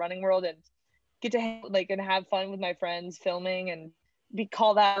help the running world and get to like and have fun with my friends filming and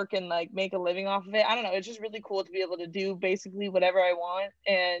call that work and like make a living off of it. I don't know. It's just really cool to be able to do basically whatever I want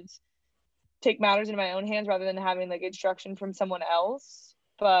and take matters into my own hands rather than having like instruction from someone else.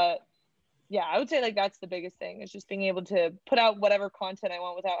 But yeah, I would say like that's the biggest thing, is just being able to put out whatever content I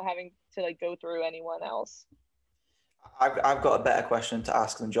want without having to like go through anyone else. I've got a better question to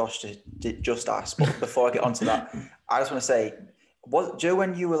ask than Josh did just ask. But before I get onto that, I just want to say, Joe,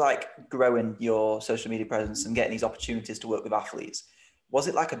 when you were like growing your social media presence and getting these opportunities to work with athletes, was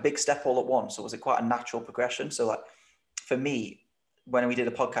it like a big step all at once, or was it quite a natural progression? So like for me, when we did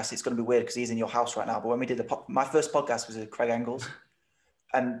a podcast, it's going to be weird because he's in your house right now. But when we did my first podcast was with Craig Engels,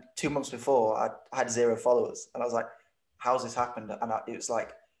 and 2 months before I had 0 followers, and I was like, how's this happened? And it was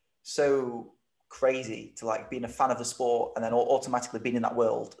like so crazy to like being a fan of the sport and then automatically being in that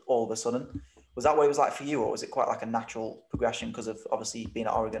world all of a sudden. Was that what it was like for you, or was it quite like a natural progression because of obviously being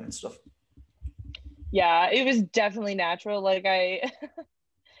at Oregon and stuff? Yeah, it was definitely natural. Like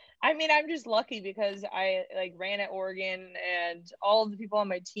I mean, I'm just lucky because I like ran at Oregon, and all of the people on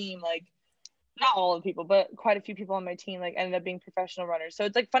my team, like not all of the people, but quite a few people on my team like ended up being professional runners. So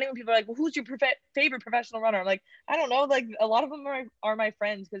it's like funny when people are like, well, who's your favorite professional runner? I'm like, I don't know. Like a lot of them are my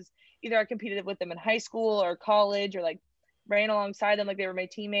friends, because either I competed with them in high school or college, or like ran alongside them like they were my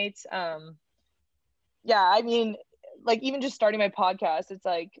teammates. Yeah, I mean, like even just starting my podcast, it's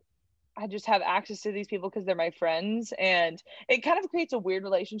like I just have access to these people because they're my friends, and it kind of creates a weird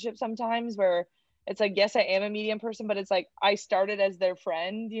relationship sometimes where it's like, yes, I am a medium person, but it's like I started as their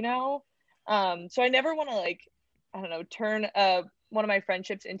friend, you know? So I never want to like, I don't know, turn one of my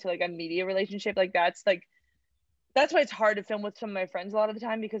friendships into like a media relationship. Like that's like that's why it's hard to film with some of my friends a lot of the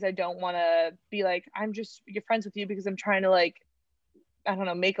time, because I don't want to be like, I'm just you're friends with you because I'm trying to like, I don't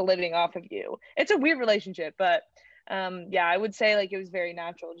know, make a living off of you. It's a weird relationship, but yeah, I would say like it was very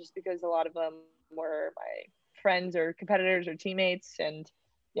natural just because a lot of them were my friends or competitors or teammates. And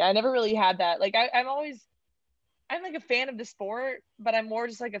yeah, I never really had that. Like I'm like a fan of the sport, but I'm more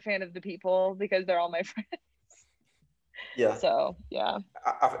just like a fan of the people because they're all my friends. Yeah. So yeah.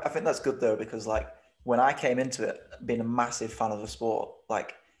 I think that's good though, because like when I came into it, being a massive fan of the sport,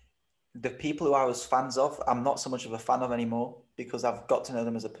 like the people who I was fans of, I'm not so much of a fan of anymore because I've got to know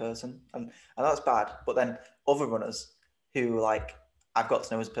them as a person, and that's bad. But then other runners who like I've got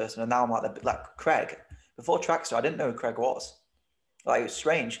to know as a person, and now I'm like Craig. Before Trackster, I didn't know who Craig was. Like it was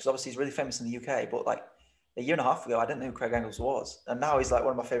strange because obviously he's really famous in the UK, but like a year and a half ago, I didn't know who Craig Engels was, and now he's like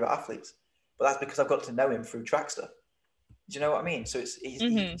one of my favorite athletes. But that's because I've got to know him through Trackster. Do you know what I mean? So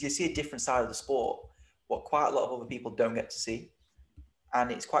you see a different side of the sport, what quite a lot of other people don't get to see,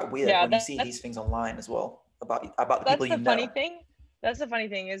 and it's quite weird when you see these things online as well about the people you know. That's the funny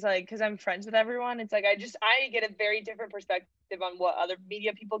thing is like, because I'm friends with everyone, it's like I get a very different perspective on what other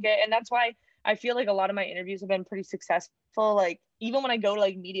media people get, and that's why I feel like a lot of my interviews have been pretty successful. Like even when I go to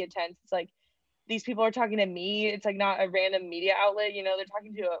like media tents, it's like these people are talking to me. It's like not a random media outlet, you know, they're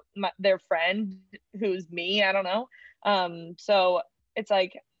talking to their friend who's me. I don't know. So it's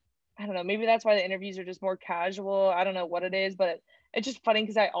like, I don't know, maybe that's why the interviews are just more casual. I don't know what it is, but it's just funny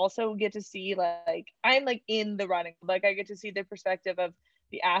because I also get to see like, I'm like in the running, like I get to see the perspective of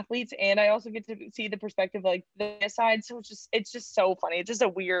the athletes, and I also get to see the perspective like this side. So it's just so funny. It's just a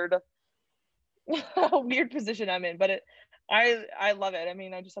weird position I'm in, but I love it. I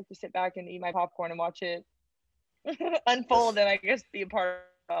mean, I just like to sit back and eat my popcorn and watch it unfold, and I guess be a part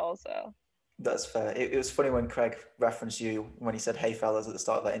of it also. That's fair. It was funny when Craig referenced you when he said, "Hey fellas," at the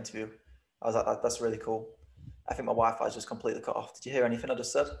start of that interview. I was like, that's really cool. I think my Wi-Fi's just completely cut off. Did you hear anything I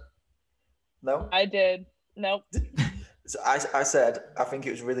just said? No? I did. Nope. So I said, I think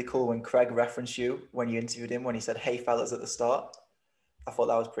it was really cool when Craig referenced you when you interviewed him, when he said, "Hey fellas," at the start. I thought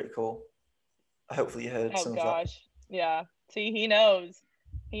that was pretty cool. Hopefully you heard some of that. Oh gosh. Yeah. See, he knows.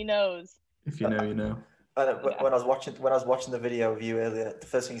 He knows. If you know, you know. When I was watching the video of you earlier, the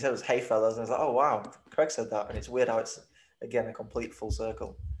first thing you said was "Hey fellas," and I was like, "Oh wow, Craig said that," and it's weird how it's again a complete full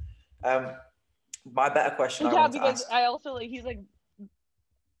circle. My better question. Yeah, because I also like he's like.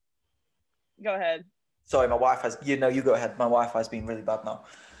 Go ahead. Sorry, my Wi-Fi's. You go ahead. My Wi-Fi's been really bad now.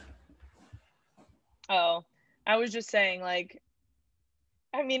 Oh, I was just saying, like,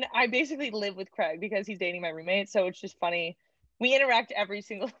 I mean, I basically live with Craig because he's dating my roommate, so it's just funny. We interact every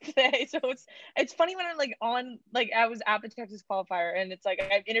single day, so it's funny when I'm like on like I was at the Texas qualifier and it's like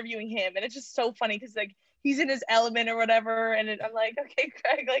I'm interviewing him, and it's just so funny because like he's in his element or whatever, and I'm like, okay,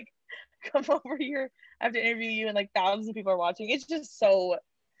 Craig, like come over here. I have to interview you, and like thousands of people are watching. It's just so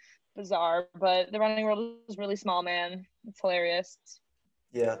bizarre, but the running world is really small, man. It's hilarious.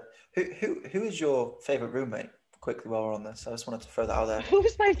 Yeah. Who is your favorite roommate? Quickly while we're on this, I just wanted to throw that out there.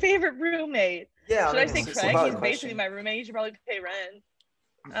 Who's my favorite roommate? Yeah, should I say Craig? He's basically my roommate. You should probably pay rent.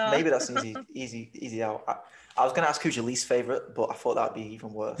 Maybe that's easy out. I was gonna ask who's your least favorite, but I thought that'd be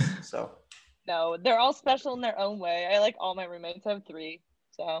even worse. So no, they're all special in their own way. I like all my roommates. I have 3,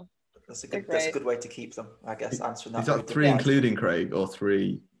 so that's a good way to keep them, I guess. Answering that. Is that 3 including Craig or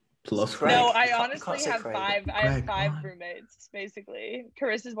 3 plus Craig? No, I honestly have 5. I have 5 roommates basically.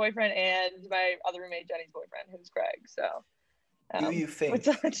 Carissa's boyfriend and my other roommate Jenny's boyfriend, who's Craig. So do you think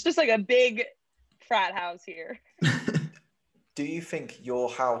it's just like a big frat house here? Do you think your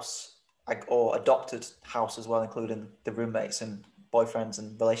house, or adopted house as well, including the roommates and boyfriends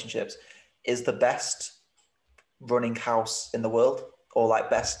and relationships, is the best running house in the world, or like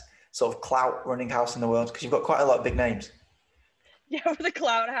best sort of clout running house in the world? Because you've got quite a lot of big names. Yeah, we're the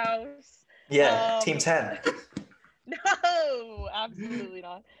clout house. Yeah, Team 10. No, absolutely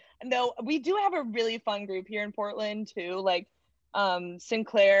not. No, we do have a really fun group here in Portland too. Like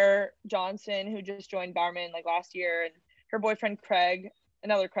Sinclair Johnson, who just joined Bowerman like last year, and her boyfriend Craig,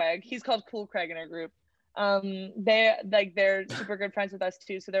 another Craig. He's called Cool Craig in our group. They're super good friends with us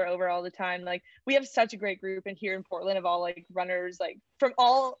too, so they're over all the time. Like we have such a great group in here in Portland of all like runners, like from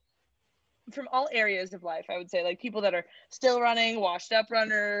all areas of life. I would say like people that are still running, washed up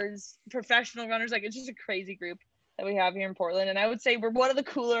runners, professional runners. Like it's just a crazy group that we have here in Portland, and I would say we're one of the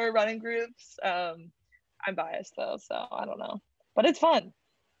cooler running groups. I'm biased though, so I don't know, but it's fun.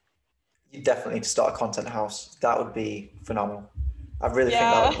 You definitely need to start a content house. That would be phenomenal. I really think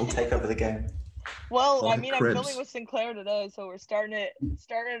that will take over the game. Well, I mean, I'm filming with Sinclair today, so we're starting it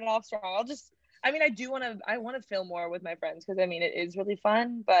off strong. I mean, I want to film more with my friends because I mean, it is really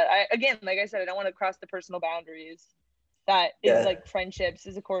fun. But again, like I said, I don't want to cross the personal boundaries that is like friendships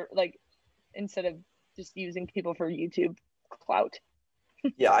is like instead of just using people for YouTube clout.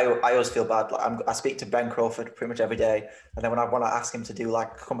 Yeah, I always feel bad. Like I speak to Ben Crawford pretty much every day, and then when I want to ask him to do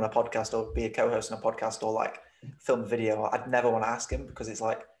like come on a podcast or be a co-host on a podcast or like film a video, I'd never want to ask him because it's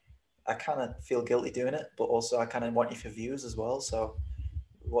like I kind of feel guilty doing it, but also I kind of want you for views as well. So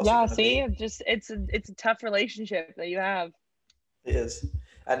what's it Yeah, gonna see, be? just it's a tough relationship that you have. It is.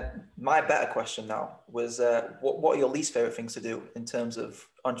 And my better question now was, what are your least favorite things to do in terms of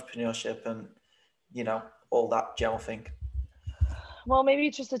entrepreneurship and all that general thing? Well, maybe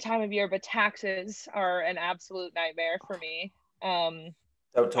it's just the time of year, but taxes are an absolute nightmare for me. Don't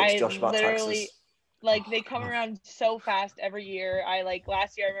talk to I Josh about literally taxes. like they come around so fast every year. I like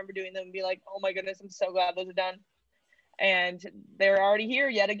last year I remember doing them and be like, oh my goodness, I'm so glad those are done. And they're already here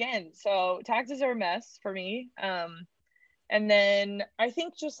yet again. So taxes are a mess for me. And then I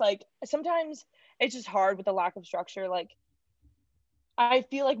think just like sometimes it's just hard with the lack of structure. Like I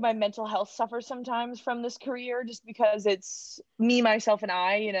feel like my mental health suffers sometimes from this career just because it's me, myself, and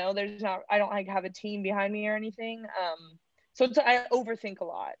I don't like have a team behind me or anything. So I overthink a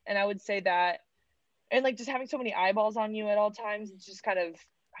lot. And I would say that, and like just having so many eyeballs on you at all times, it's just kind of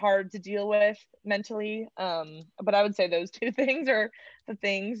hard to deal with mentally. But I would say those two things are the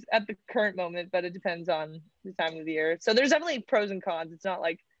things at the current moment, but it depends on the time of the year. So there's definitely pros and cons. It's not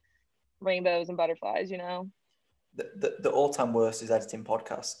like rainbows and butterflies, The all-time worst is editing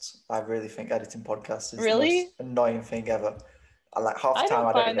podcasts. I really think editing podcasts is the most Really? annoying thing ever. I like half I the time don't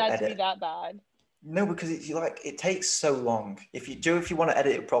I don't find even that to be edit. that bad. No, because it takes so long. If you want to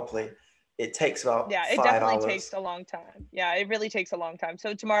edit it properly, it takes about Yeah, it 5 definitely hours. takes a long time. Yeah, it really takes a long time.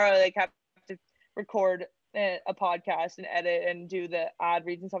 So tomorrow, like, have to record a podcast and edit and do the ad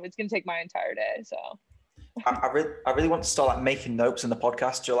reads and stuff. It's gonna take my entire day. So I really want to start like making notes in the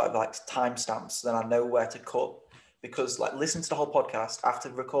podcast, do like timestamps, then I know where to cut. Because like listen to the whole podcast after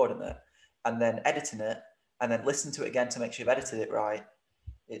recording it and then editing it and then listen to it again to make sure you've edited it right.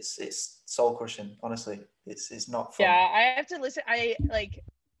 It's soul crushing, honestly. It's not fun. yeah, I have to listen.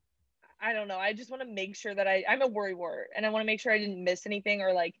 I don't know. I just want to make sure that I'm a worrywart and I want to make sure I didn't miss anything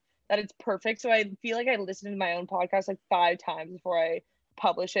or like that it's perfect. So I feel like I listened to my own podcast like 5 times before I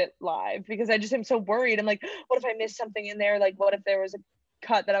publish it live because I just am so worried. I'm like, what if I missed something in there? Like, what if there was a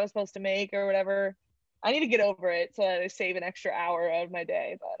cut that I was supposed to make or whatever? I need to get over it so that I save an extra hour out of my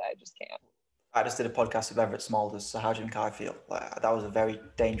day, but I just can't. I just did a podcast with Everett Smolders, so how do you think I feel? Like that was a very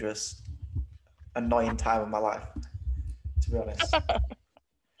dangerous, annoying time of my life, to be honest.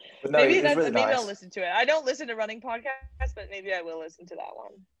 But no, it was really Maybe I'll nice. listen to it. I don't listen to running podcasts, but maybe I will listen to that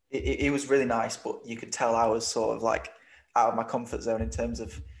one. It was really nice, but you could tell I was sort of like out of my comfort zone in terms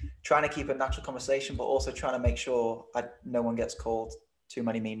of trying to keep a natural conversation, but also trying to make sure no one gets called too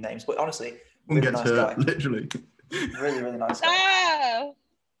many mean names. But honestly, One really gets nice hurt, guy. literally. Really, really nice guy. Ah!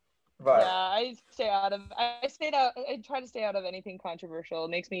 Right. Yeah, I try to stay out of anything controversial. It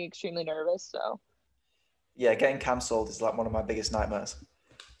makes me extremely nervous. So Yeah, getting cancelled is like one of my biggest nightmares.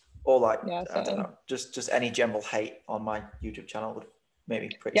 Or like, yeah, I don't same. know, just any general hate on my YouTube channel would make me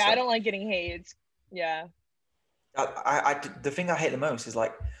pretty Yeah, I sad. don't like getting hate. Yeah. The thing I hate the most is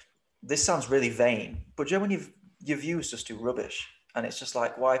like, this sounds really vain, but do you know when your views just do rubbish, and it's just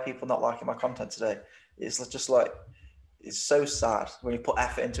like, why are people not liking my content today? It's just like, it's so sad when you put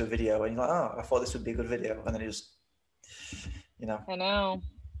effort into a video and you're like, oh, I thought this would be a good video, and then I know.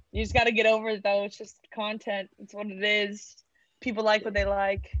 You just got to get over it though. It's just content. It's what it is. People like what they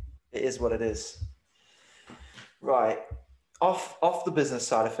like. it is what it is. Right. Off the business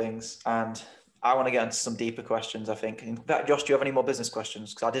side of things, and I want to get into some deeper questions, I think. In fact, Josh, do you have any more business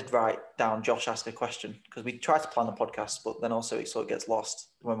questions? Because I did write down Josh asked a question because we try to plan the podcast, but then also it sort of gets lost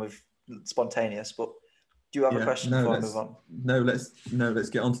when we're spontaneous. But do you have a question before I move on? Let's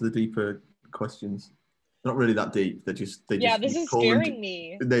get on to the deeper questions. They're not really that deep. This is scaring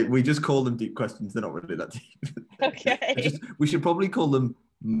me. We just call them deep questions. They're not really that deep. Okay. We should probably call them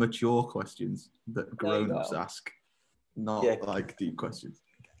mature questions that grown-ups ask, not like deep questions.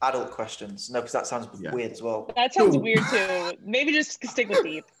 Adult questions. No, because that sounds weird as well. That sounds weird too. Maybe just stick with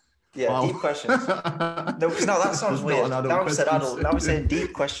deep. Yeah, wow. Deep questions. No, because now that sounds weird. Now I've said adult. Now we're saying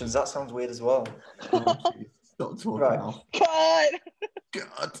deep questions. That sounds weird as well. Oh, stop talking now.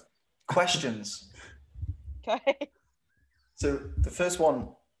 God. Questions. Okay. So the first one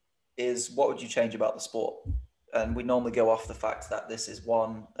is, what would you change about the sport? And we normally go off the fact that this is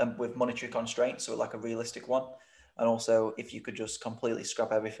one with monetary constraints, so like a realistic one. And also, if you could just completely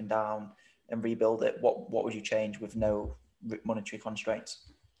scrap everything down and rebuild it, what would you change with no monetary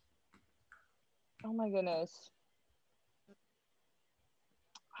constraints? Oh my goodness.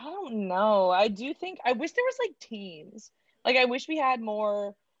 I don't know. I wish there was like teams. Like I wish we had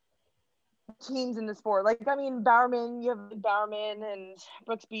more teams in the sport. Like, I mean, Bowerman, you have like, Bowerman and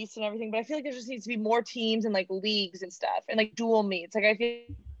Brooks Beast and everything, but I feel like there just needs to be more teams and like leagues and stuff and like dual meets. Like, I feel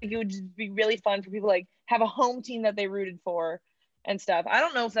like it would just be really fun for people to, like have a home team that they rooted for and stuff. I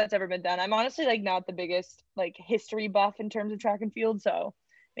don't know if that's ever been done. I'm honestly like not the biggest like history buff in terms of track and field, so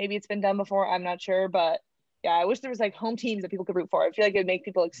maybe it's been done before. I'm not sure, but yeah, I wish there was like home teams that people could root for. I feel like it'd make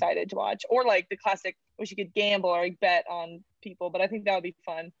people excited to watch, or like the classic, wish you could gamble or like bet on people. But I think that would be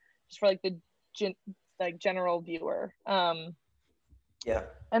fun just for like the general viewer. Yeah.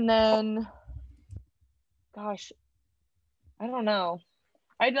 And then, gosh, I don't know.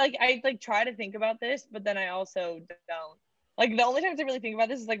 I try to think about this, but then I also don't. Like the only times I really think about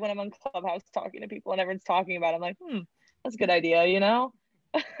this is like when I'm on Clubhouse talking to people and everyone's talking about it. I'm like, that's a good idea, you know?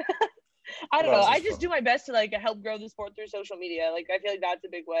 I don't know. I just do my best to like help grow the sport through social media. Like I feel like that's a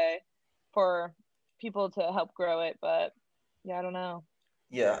big way for people to help grow it. But yeah, I don't know.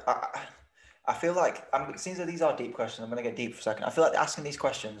 Yeah, I feel like since these are deep questions, I'm going to get deep for a second. I feel like asking these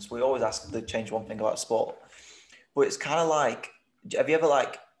questions, we always ask the change one thing about sport, but it's kind of like, have you ever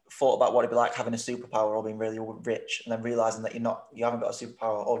like thought about what it'd be like having a superpower or being really rich and then realizing that you haven't got a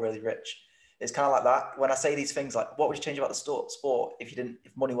superpower or really rich? It's kind of like that. When I say these things, like, what would you change about the sport if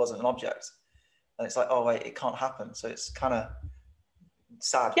money wasn't an object? And it's like, oh wait, it can't happen. So it's kind of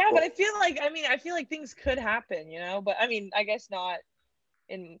sad. Yeah, but I feel like things could happen, you know. But I mean, I guess not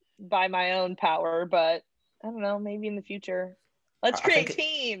by my own power, but I don't know, maybe in the future. Let's create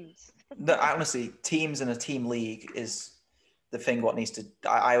teams. No, honestly, teams in a team league is the thing. What needs to,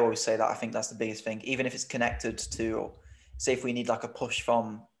 I always say that I think that's the biggest thing. Even if it's connected to, say, if we need like a push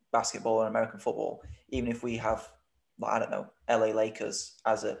from basketball and American football, even if we have, like, I don't know, LA Lakers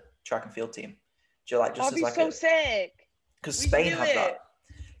as a track and field team, do you like just That'd as be like so sick. Because Spain have that.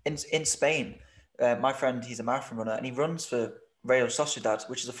 In Spain, my friend, he's a marathon runner and he runs for Real Sociedad,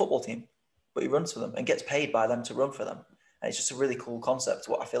 which is a football team, but he runs for them and gets paid by them to run for them. And it's just a really cool concept.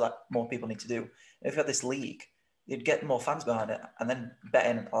 What I feel like more people need to do. If you had this league, you'd get more fans behind it, and then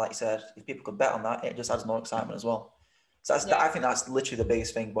betting, like you said, if people could bet on that, it just adds more excitement as well. So I think that's literally the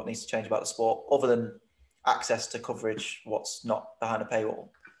biggest thing. What needs to change about the sport, other than access to coverage, what's not behind a paywall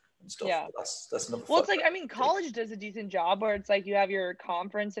and stuff. Yeah, that's another. Well, it's like, I mean, college does a decent job where it's like you have your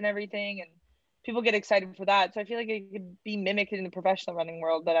conference and everything, and people get excited for that. So I feel like it could be mimicked in the professional running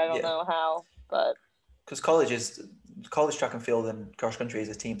world, but I don't know how. But because college track and field and cross country is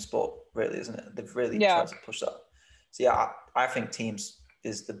a team sport, really, isn't it? They've really tried to push that. So yeah, I think teams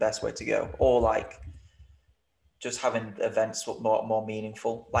is the best way to go, or like just having events more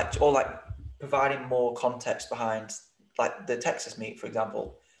meaningful, like providing more context behind, like the Texas meet, for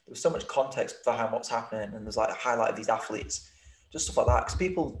example. There was so much context behind what's happening, and there's like a highlight of these athletes, just stuff like that, because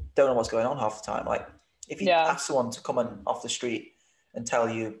people don't know what's going on half the time. Like if you ask someone to come on off the street and tell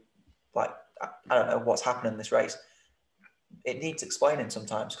you, like, I don't know what's happening in this race, it needs explaining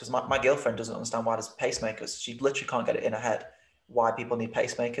sometimes, because my girlfriend doesn't understand why there's pacemakers. She literally can't get it in her head why people need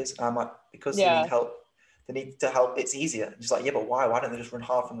pacemakers. And I'm like, because they need help. They need to help. It's easier. Just like, yeah, but why? Why don't they just run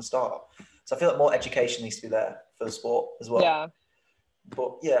hard from the start? So I feel like more education needs to be there for the sport as well. Yeah.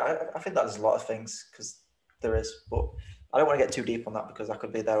 But yeah, I think that there's a lot of things, because there is. But I don't want to get too deep on that, because I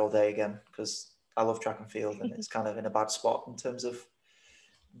could be there all day again, because I love track and field and it's kind of in a bad spot in terms of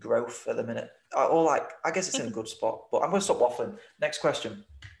growth at the minute. Or like, I guess it's in a good spot, but I'm going to stop waffling. Next question.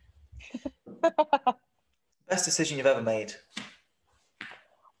 Best decision you've ever made?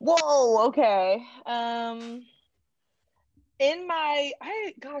 Whoa, okay. I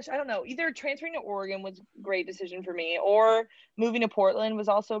don't know. Either transferring to Oregon was a great decision for me, or moving to Portland was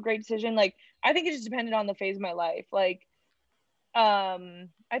also a great decision. Like, I think it just depended on the phase of my life. Like, I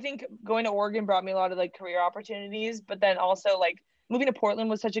think going to Oregon brought me a lot of like career opportunities, but then also like moving to Portland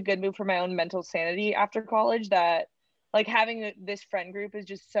was such a good move for my own mental sanity after college, that like having this friend group is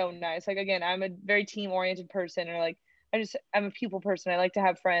just so nice. Like, again, I'm a very team oriented person, or like I'm a people person. I like to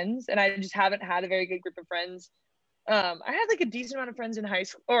have friends, and I just haven't had a very good group of friends. I had like a decent amount of friends in high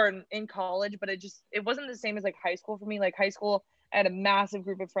school or in college, but it wasn't the same as like high school for me. Like high school, I had a massive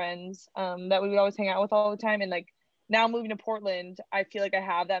group of friends that we would always hang out with all the time. And like now moving to Portland, I feel like I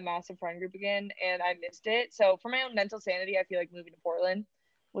have that massive friend group again, and I missed it. So for my own mental sanity, I feel like moving to Portland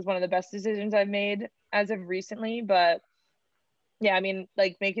was one of the best decisions I've made as of recently. But yeah, I mean,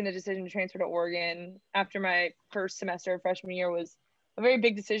 like making the decision to transfer to Oregon after my first semester of freshman year was a very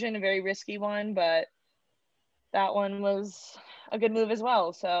big decision, a very risky one, but that one was a good move as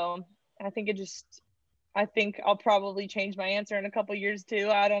well. So I think it just I think I'll probably change my answer in a couple years too.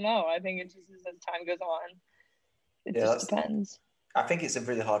 I don't know. I think it just as time goes on. It just depends. I think it's a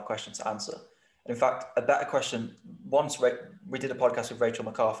really hard question to answer. In fact, a better question, once we did a podcast with Rachel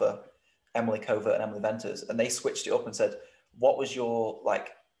MacArthur, Emily Covert and Emily Venters, and they switched it up and said, what do you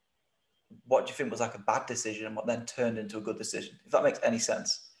think was like a bad decision and what then turned into a good decision? If that makes any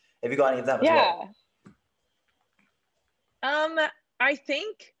sense. Have you got any of them as well? I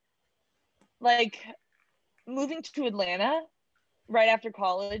think like moving to Atlanta right after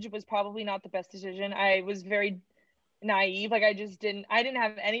college was probably not the best decision. I was very naive. Like I didn't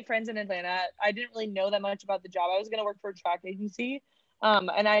have any friends in Atlanta. I didn't really know that much about the job. I was going to work for a track agency.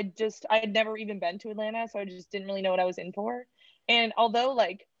 And I had never even been to Atlanta. So I just didn't really know what I was in for. And although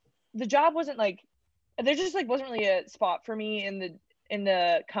like the job wasn't like, there just like wasn't really a spot for me in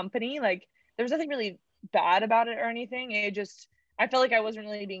the company. Like there was nothing really bad about it or anything. I felt like I wasn't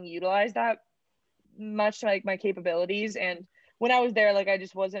really being utilized that much, like my capabilities. And when I was there, like I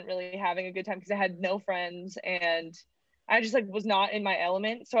just wasn't really having a good time because I had no friends and I just like was not in my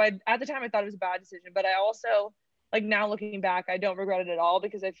element. So at the time I thought it was a bad decision, but I also like now looking back, I don't regret it at all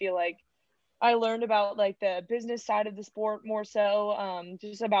because I feel like I learned about like the business side of the sport more so,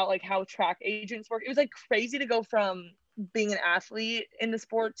 just about like how track agents work. It was like crazy to go from being an athlete in the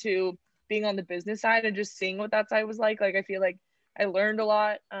sport to being on the business side and just seeing what that side was like. Like I feel like I learned a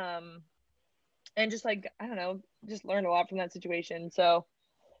lot, and just like I don't know, just learned a lot from that situation. So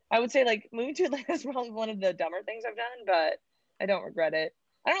I would say like moving to Atlanta is probably one of the dumber things I've done, but I don't regret it.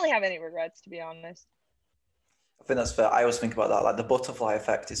 I don't really have any regrets, to be honest. I think that's fair. I always think about that. Like the butterfly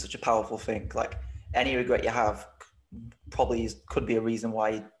effect is such a powerful thing. Like any regret you have probably could be a reason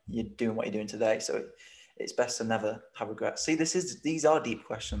why you're doing what you're doing today. So it's best to never have regrets. See, these are deep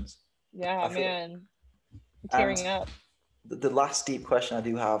questions. Yeah, man. I'm tearing up. The last deep question I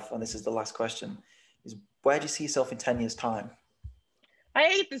do have, and this is the last question, is where do you see yourself in 10 years' time? I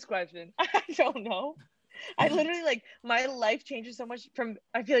hate this question. I don't know. I literally like my life changes so much from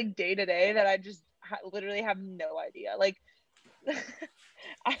I feel like day to day that I just literally have no idea. Like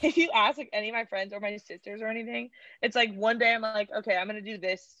if you ask like any of my friends or my sisters or anything, it's like one day I'm like, okay, I'm gonna do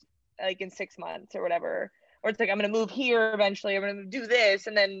this like in 6 months or whatever, or it's like I'm gonna move here eventually, I'm gonna do this,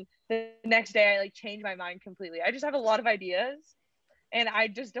 and then the next day I like change my mind completely. I just have a lot of ideas and I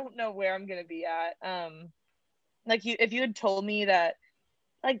just don't know where I'm gonna be at. Like if you had told me that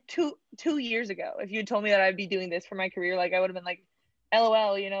like two years ago, if you had told me that I'd be doing this for my career, like I would have been like,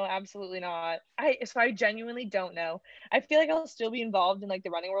 LOL, absolutely not. So I genuinely don't know. I feel like I'll still be involved in like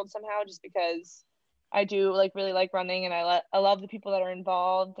the running world somehow, just because I do like really like running and I love the people that are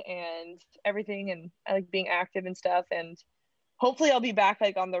involved and everything, and I like being active and stuff. And hopefully I'll be back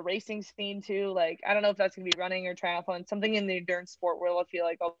like on the racing scene too. Like I don't know if that's gonna be running or triathlon, something in the endurance sport world. I feel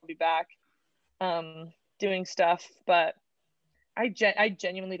like I'll be back doing stuff, but I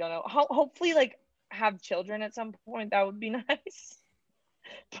genuinely don't know. Hopefully like have children at some point. That would be nice.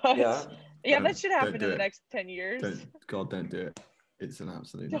 But yeah, that should happen in the next 10 years. Don't do it. It's an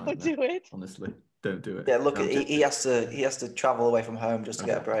absolute nightmare. Don't do it. Honestly, don't do it. Yeah, look, he has to travel away from home just to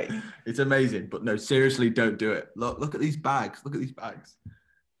get a break. It's amazing, but no, seriously, don't do it. Look at these bags. Look at these bags.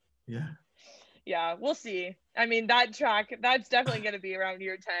 Yeah. Yeah, we'll see. I mean, that's definitely going to be around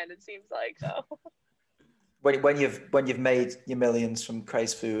year 10. It seems like so. When you've made your millions from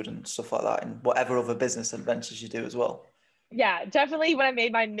Craze Food and stuff like that, and whatever other business adventures you do as well. Yeah, definitely when I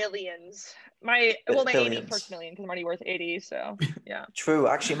made my millions. My 81st million, because I'm already worth 80. So yeah. True.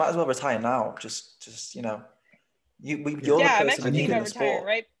 Actually, you might as well retire now. Just you're the I'm person actually thinking about retiring,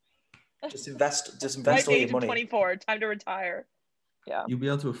 right? Just invest all your money. 24, time to retire. Yeah. You'll be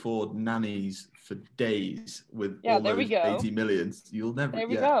able to afford nannies for days with all those 80 millions. You'll never. There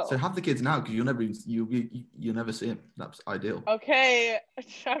we go. So have the kids now because you'll never see them. That's ideal. Okay, I'm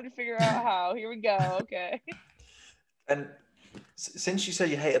trying to figure out how. Here we go. Okay. And since you said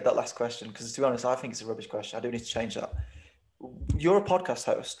you hated that last question, because to be honest, I think it's a rubbish question. I do need to change that. You're a podcast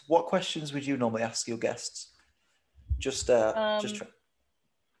host. What questions would you normally ask your guests?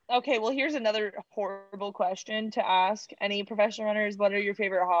 Okay, well, here's another horrible question to ask any professional runners. What are your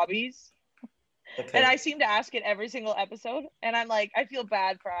favorite hobbies? Okay. And I seem to ask it every single episode. And I'm like, I feel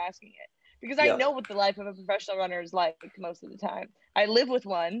bad for asking it because I know what the life of a professional runner is like most of the time. I live with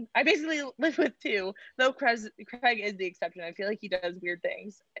one. I basically live with two, though Craig is the exception. I feel like he does weird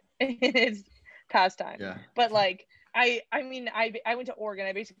things in his pastime. Yeah. But like, I mean, I went to Oregon.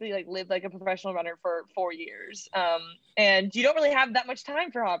 I basically like lived like a professional runner for 4 years. And you don't really have that much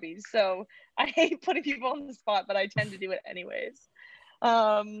time for hobbies. So I hate putting people on the spot, but I tend to do it anyways.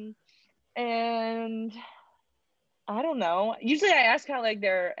 And I don't know. Usually I ask how like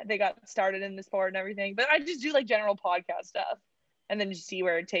they got started in the sport and everything, but I just do like general podcast stuff and then just see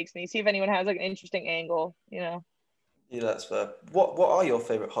where it takes me. See if anyone has like an interesting angle, you know. Yeah, that's fair. What are your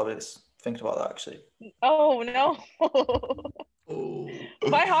favorite hobbies? Thinking about that actually. Oh no. Oh.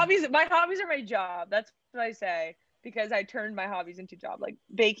 My hobbies are my job. That's what I say because I turned my hobbies into job. Like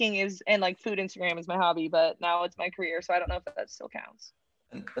baking is and like food Instagram is my hobby, but now it's my career, so I don't know if that still counts.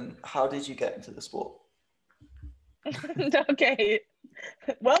 And how did you get into the sport? Okay.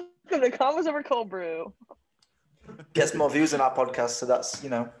 Welcome to Combos Over Cold Brew. Gets more views on our podcast, so that's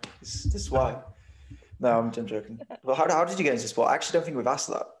this is why. No, I'm joking. Well, how did you get into sport? I actually don't think we've asked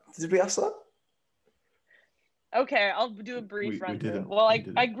that. Did we ask that? Okay, I'll do a brief run through. Well,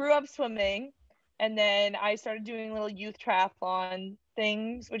 I grew up swimming, and then I started doing little youth triathlon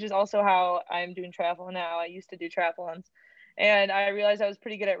things, which is also how I'm doing triathlon now. I used to do triathlons, and I realized I was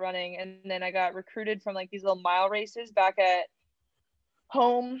pretty good at running, and then I got recruited from like these little mile races back at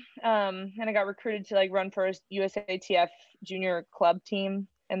home, and I got recruited to like run for a USATF junior club team,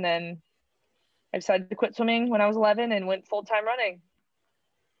 and then I decided to quit swimming when I was 11 and went full-time running.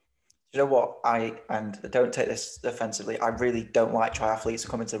 You know what? And don't take this offensively, I really don't like triathletes who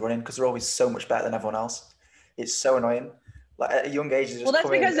come into running because they're always so much better than everyone else. It's so annoying. Like at a young age, just well, that's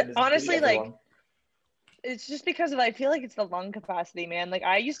because honestly, like, it's just because of I feel like it's the lung capacity, man. Like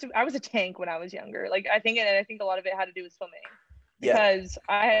I was a tank when I was younger. Like I think a lot of it had to do with swimming because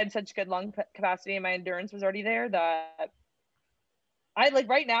I had such good lung capacity and my endurance was already there that I like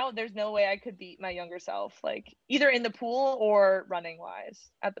right now, there's no way I could beat my younger self, like either in the pool or running wise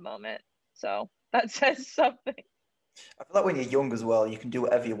at the moment. So that says something. I feel like when you're young as well, you can do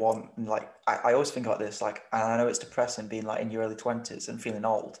whatever you want. And like, I always think about this, like, and I know it's depressing being like in your early 20s and feeling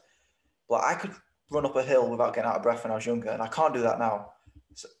old, but I could run up a hill without getting out of breath when I was younger. And I can't do that now.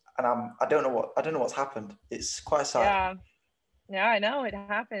 So, and I don't know what's happened. It's quite sad. Yeah, I know it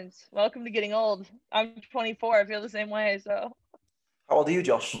happens. Welcome to getting old. I'm 24. I feel the same way. So. How old are you,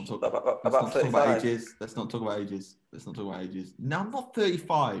 Josh? About 35. Let's not talk about ages. No, I'm not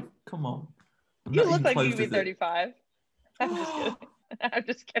 35. Come on. You look like you could be 35. I'm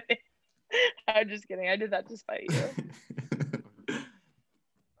just kidding. I'm just kidding. I did that to spite you.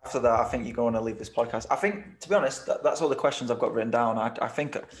 After that, I think you're going to leave this podcast. I think, to be honest, that's all the questions I've got written down. I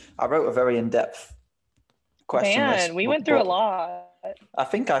think I wrote a very in-depth question list. Man, we went through a lot. I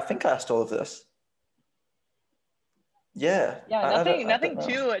think I asked all of this. Yeah.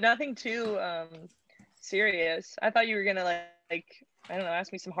 Nothing too serious. I thought you were gonna like I don't know,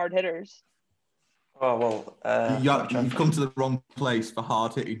 ask me some hard hitters. Oh well, you've come to the wrong place for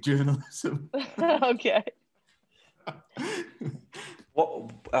hard hitting journalism. Okay.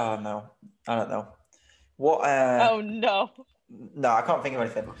 What? Oh no, I don't know. What? Oh no. No, I can't think of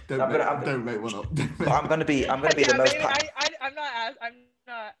anything. Don't make one up. I'm gonna be the most. I'm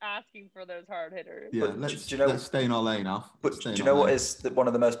not asking for those hard hitters. Yeah, let's stay in our lane, Alf. But do you know what is one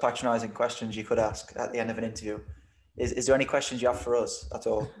of the most patronising questions you could ask at the end of an interview? Is there any questions you have for us at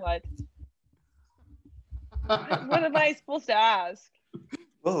all? What? What am I supposed to ask?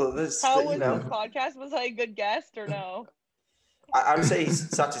 Well, how was this podcast? Was I a good guest or no? I would say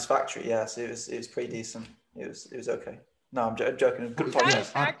satisfactory. Yes, it was pretty decent. It was okay. No, I'm joking. Good podcast.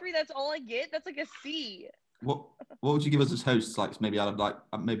 Satisfactory. That's all I get. That's like a C. What would you give us as hosts? Like maybe out of 5?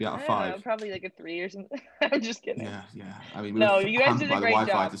 Know, probably like a 3 or something. I'm just kidding. Yeah. I mean, you guys did a great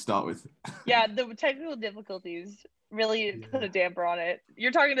Wi-Fi job to start with. Yeah, the technical difficulties really put a damper on it.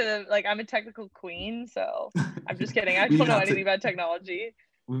 You're talking to I'm a technical queen, so I'm just kidding. I don't know anything about technology.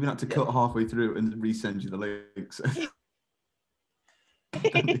 We've been had to cut halfway through and resend you the links.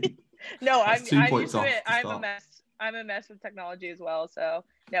 No, I'm used to it. I'm a mess with technology as well. So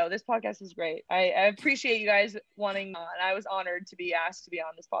no, this podcast is great. I appreciate you guys wanting on. I was honored to be asked to be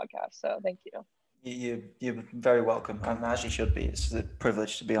on this podcast. So thank you. You're very welcome, and as you should be. It's a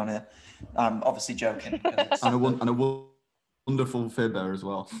privilege to be on here. I'm obviously joking. and a wonderful fibber as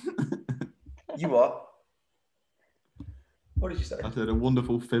well. You what? What did you say? I said a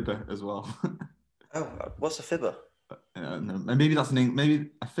wonderful fibber as well. Oh, what's a fibber? No, maybe that's maybe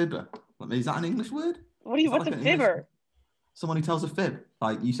a fibber. Is that an English word? What's a fibber? Someone who tells a fib.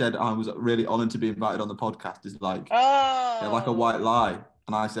 Like you said, I was really honoured to be invited on the podcast. Is like like a white lie,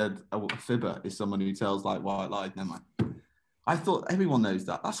 and I said a fibber is someone who tells like white lies. Never mind. I thought everyone knows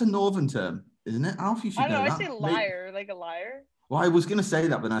that. That's a northern term, isn't it? Alf, you should know that. I say liar, like a liar. Well, I was going to say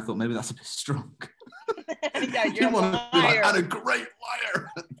that, but then I thought maybe that's a bit strong. Yeah, you're a liar. And a great liar.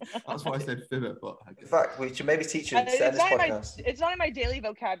 That's why I said fibber. But in fact, we should maybe teach you to end this podcast. It's not in my daily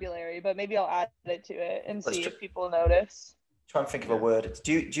vocabulary, but maybe I'll add it to it and see if people notice. Try and think of a word.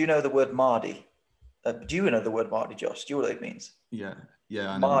 Do you know the word Mardy? Do you know the word Mardy, Josh? Do you know what it means? Yeah,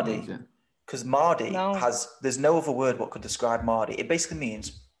 I know what it means, Mardy. yeah. Because Mardy No. there's no other word what could describe Mardy. It basically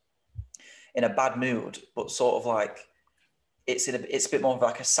means in a bad mood, but sort of like it's a bit more of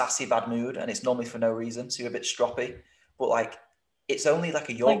like a sassy bad mood, and it's normally for no reason, so you're a bit stroppy. But like it's only like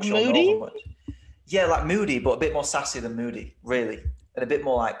a Like Yorkshire or moody? Northern word. Yeah, like moody, but a bit more sassy than moody, really, and a bit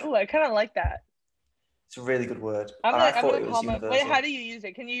more like. Oh, I kind of like that. It's a really good word. I'm And I gonna thought it was call my. Wait, universal. how do you use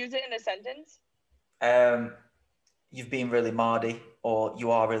it? Can you use it in a sentence? You've been really mardy, or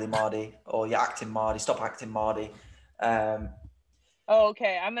you are really mardy, or you're acting mardy. Stop acting mardy. Oh,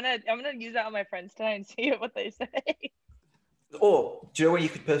 okay. I'm gonna use that on my friends tonight and see what they say. Or do you know when you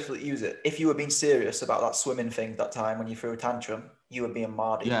could perfectly use it? If you were being serious about that swimming thing that time when you threw a tantrum, you were being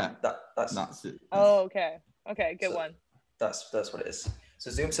mardy. Yeah, that's it. Oh, okay. Okay, good one. That's what it is. So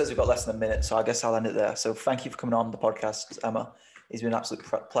Zoom says we've got less than a minute, so I guess I'll end it there. So thank you for coming on the podcast, Emma. It's been an absolute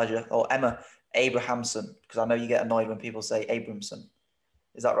pleasure. Or Emma Abrahamson, because I know you get annoyed when people say Abramson.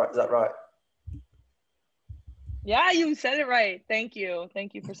 Is that right? Is that right? Yeah, you said it right. Thank you.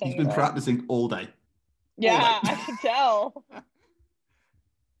 Thank you for saying He's been it right. practicing all day. Yeah, I can tell.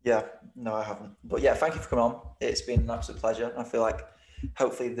 Yeah, no, I haven't. But yeah, thank you for coming on. It's been an absolute pleasure. I feel like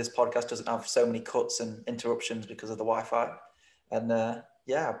hopefully this podcast doesn't have so many cuts and interruptions because of the Wi-Fi. And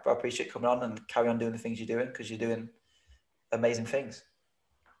yeah, I appreciate coming on and carry on doing the things you're doing because you're doing amazing things.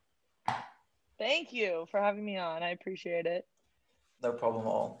 Thank you for having me on. I appreciate it. No problem at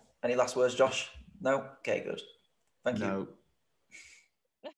all. Any last words, Josh? No? Okay, good. Thank you. No.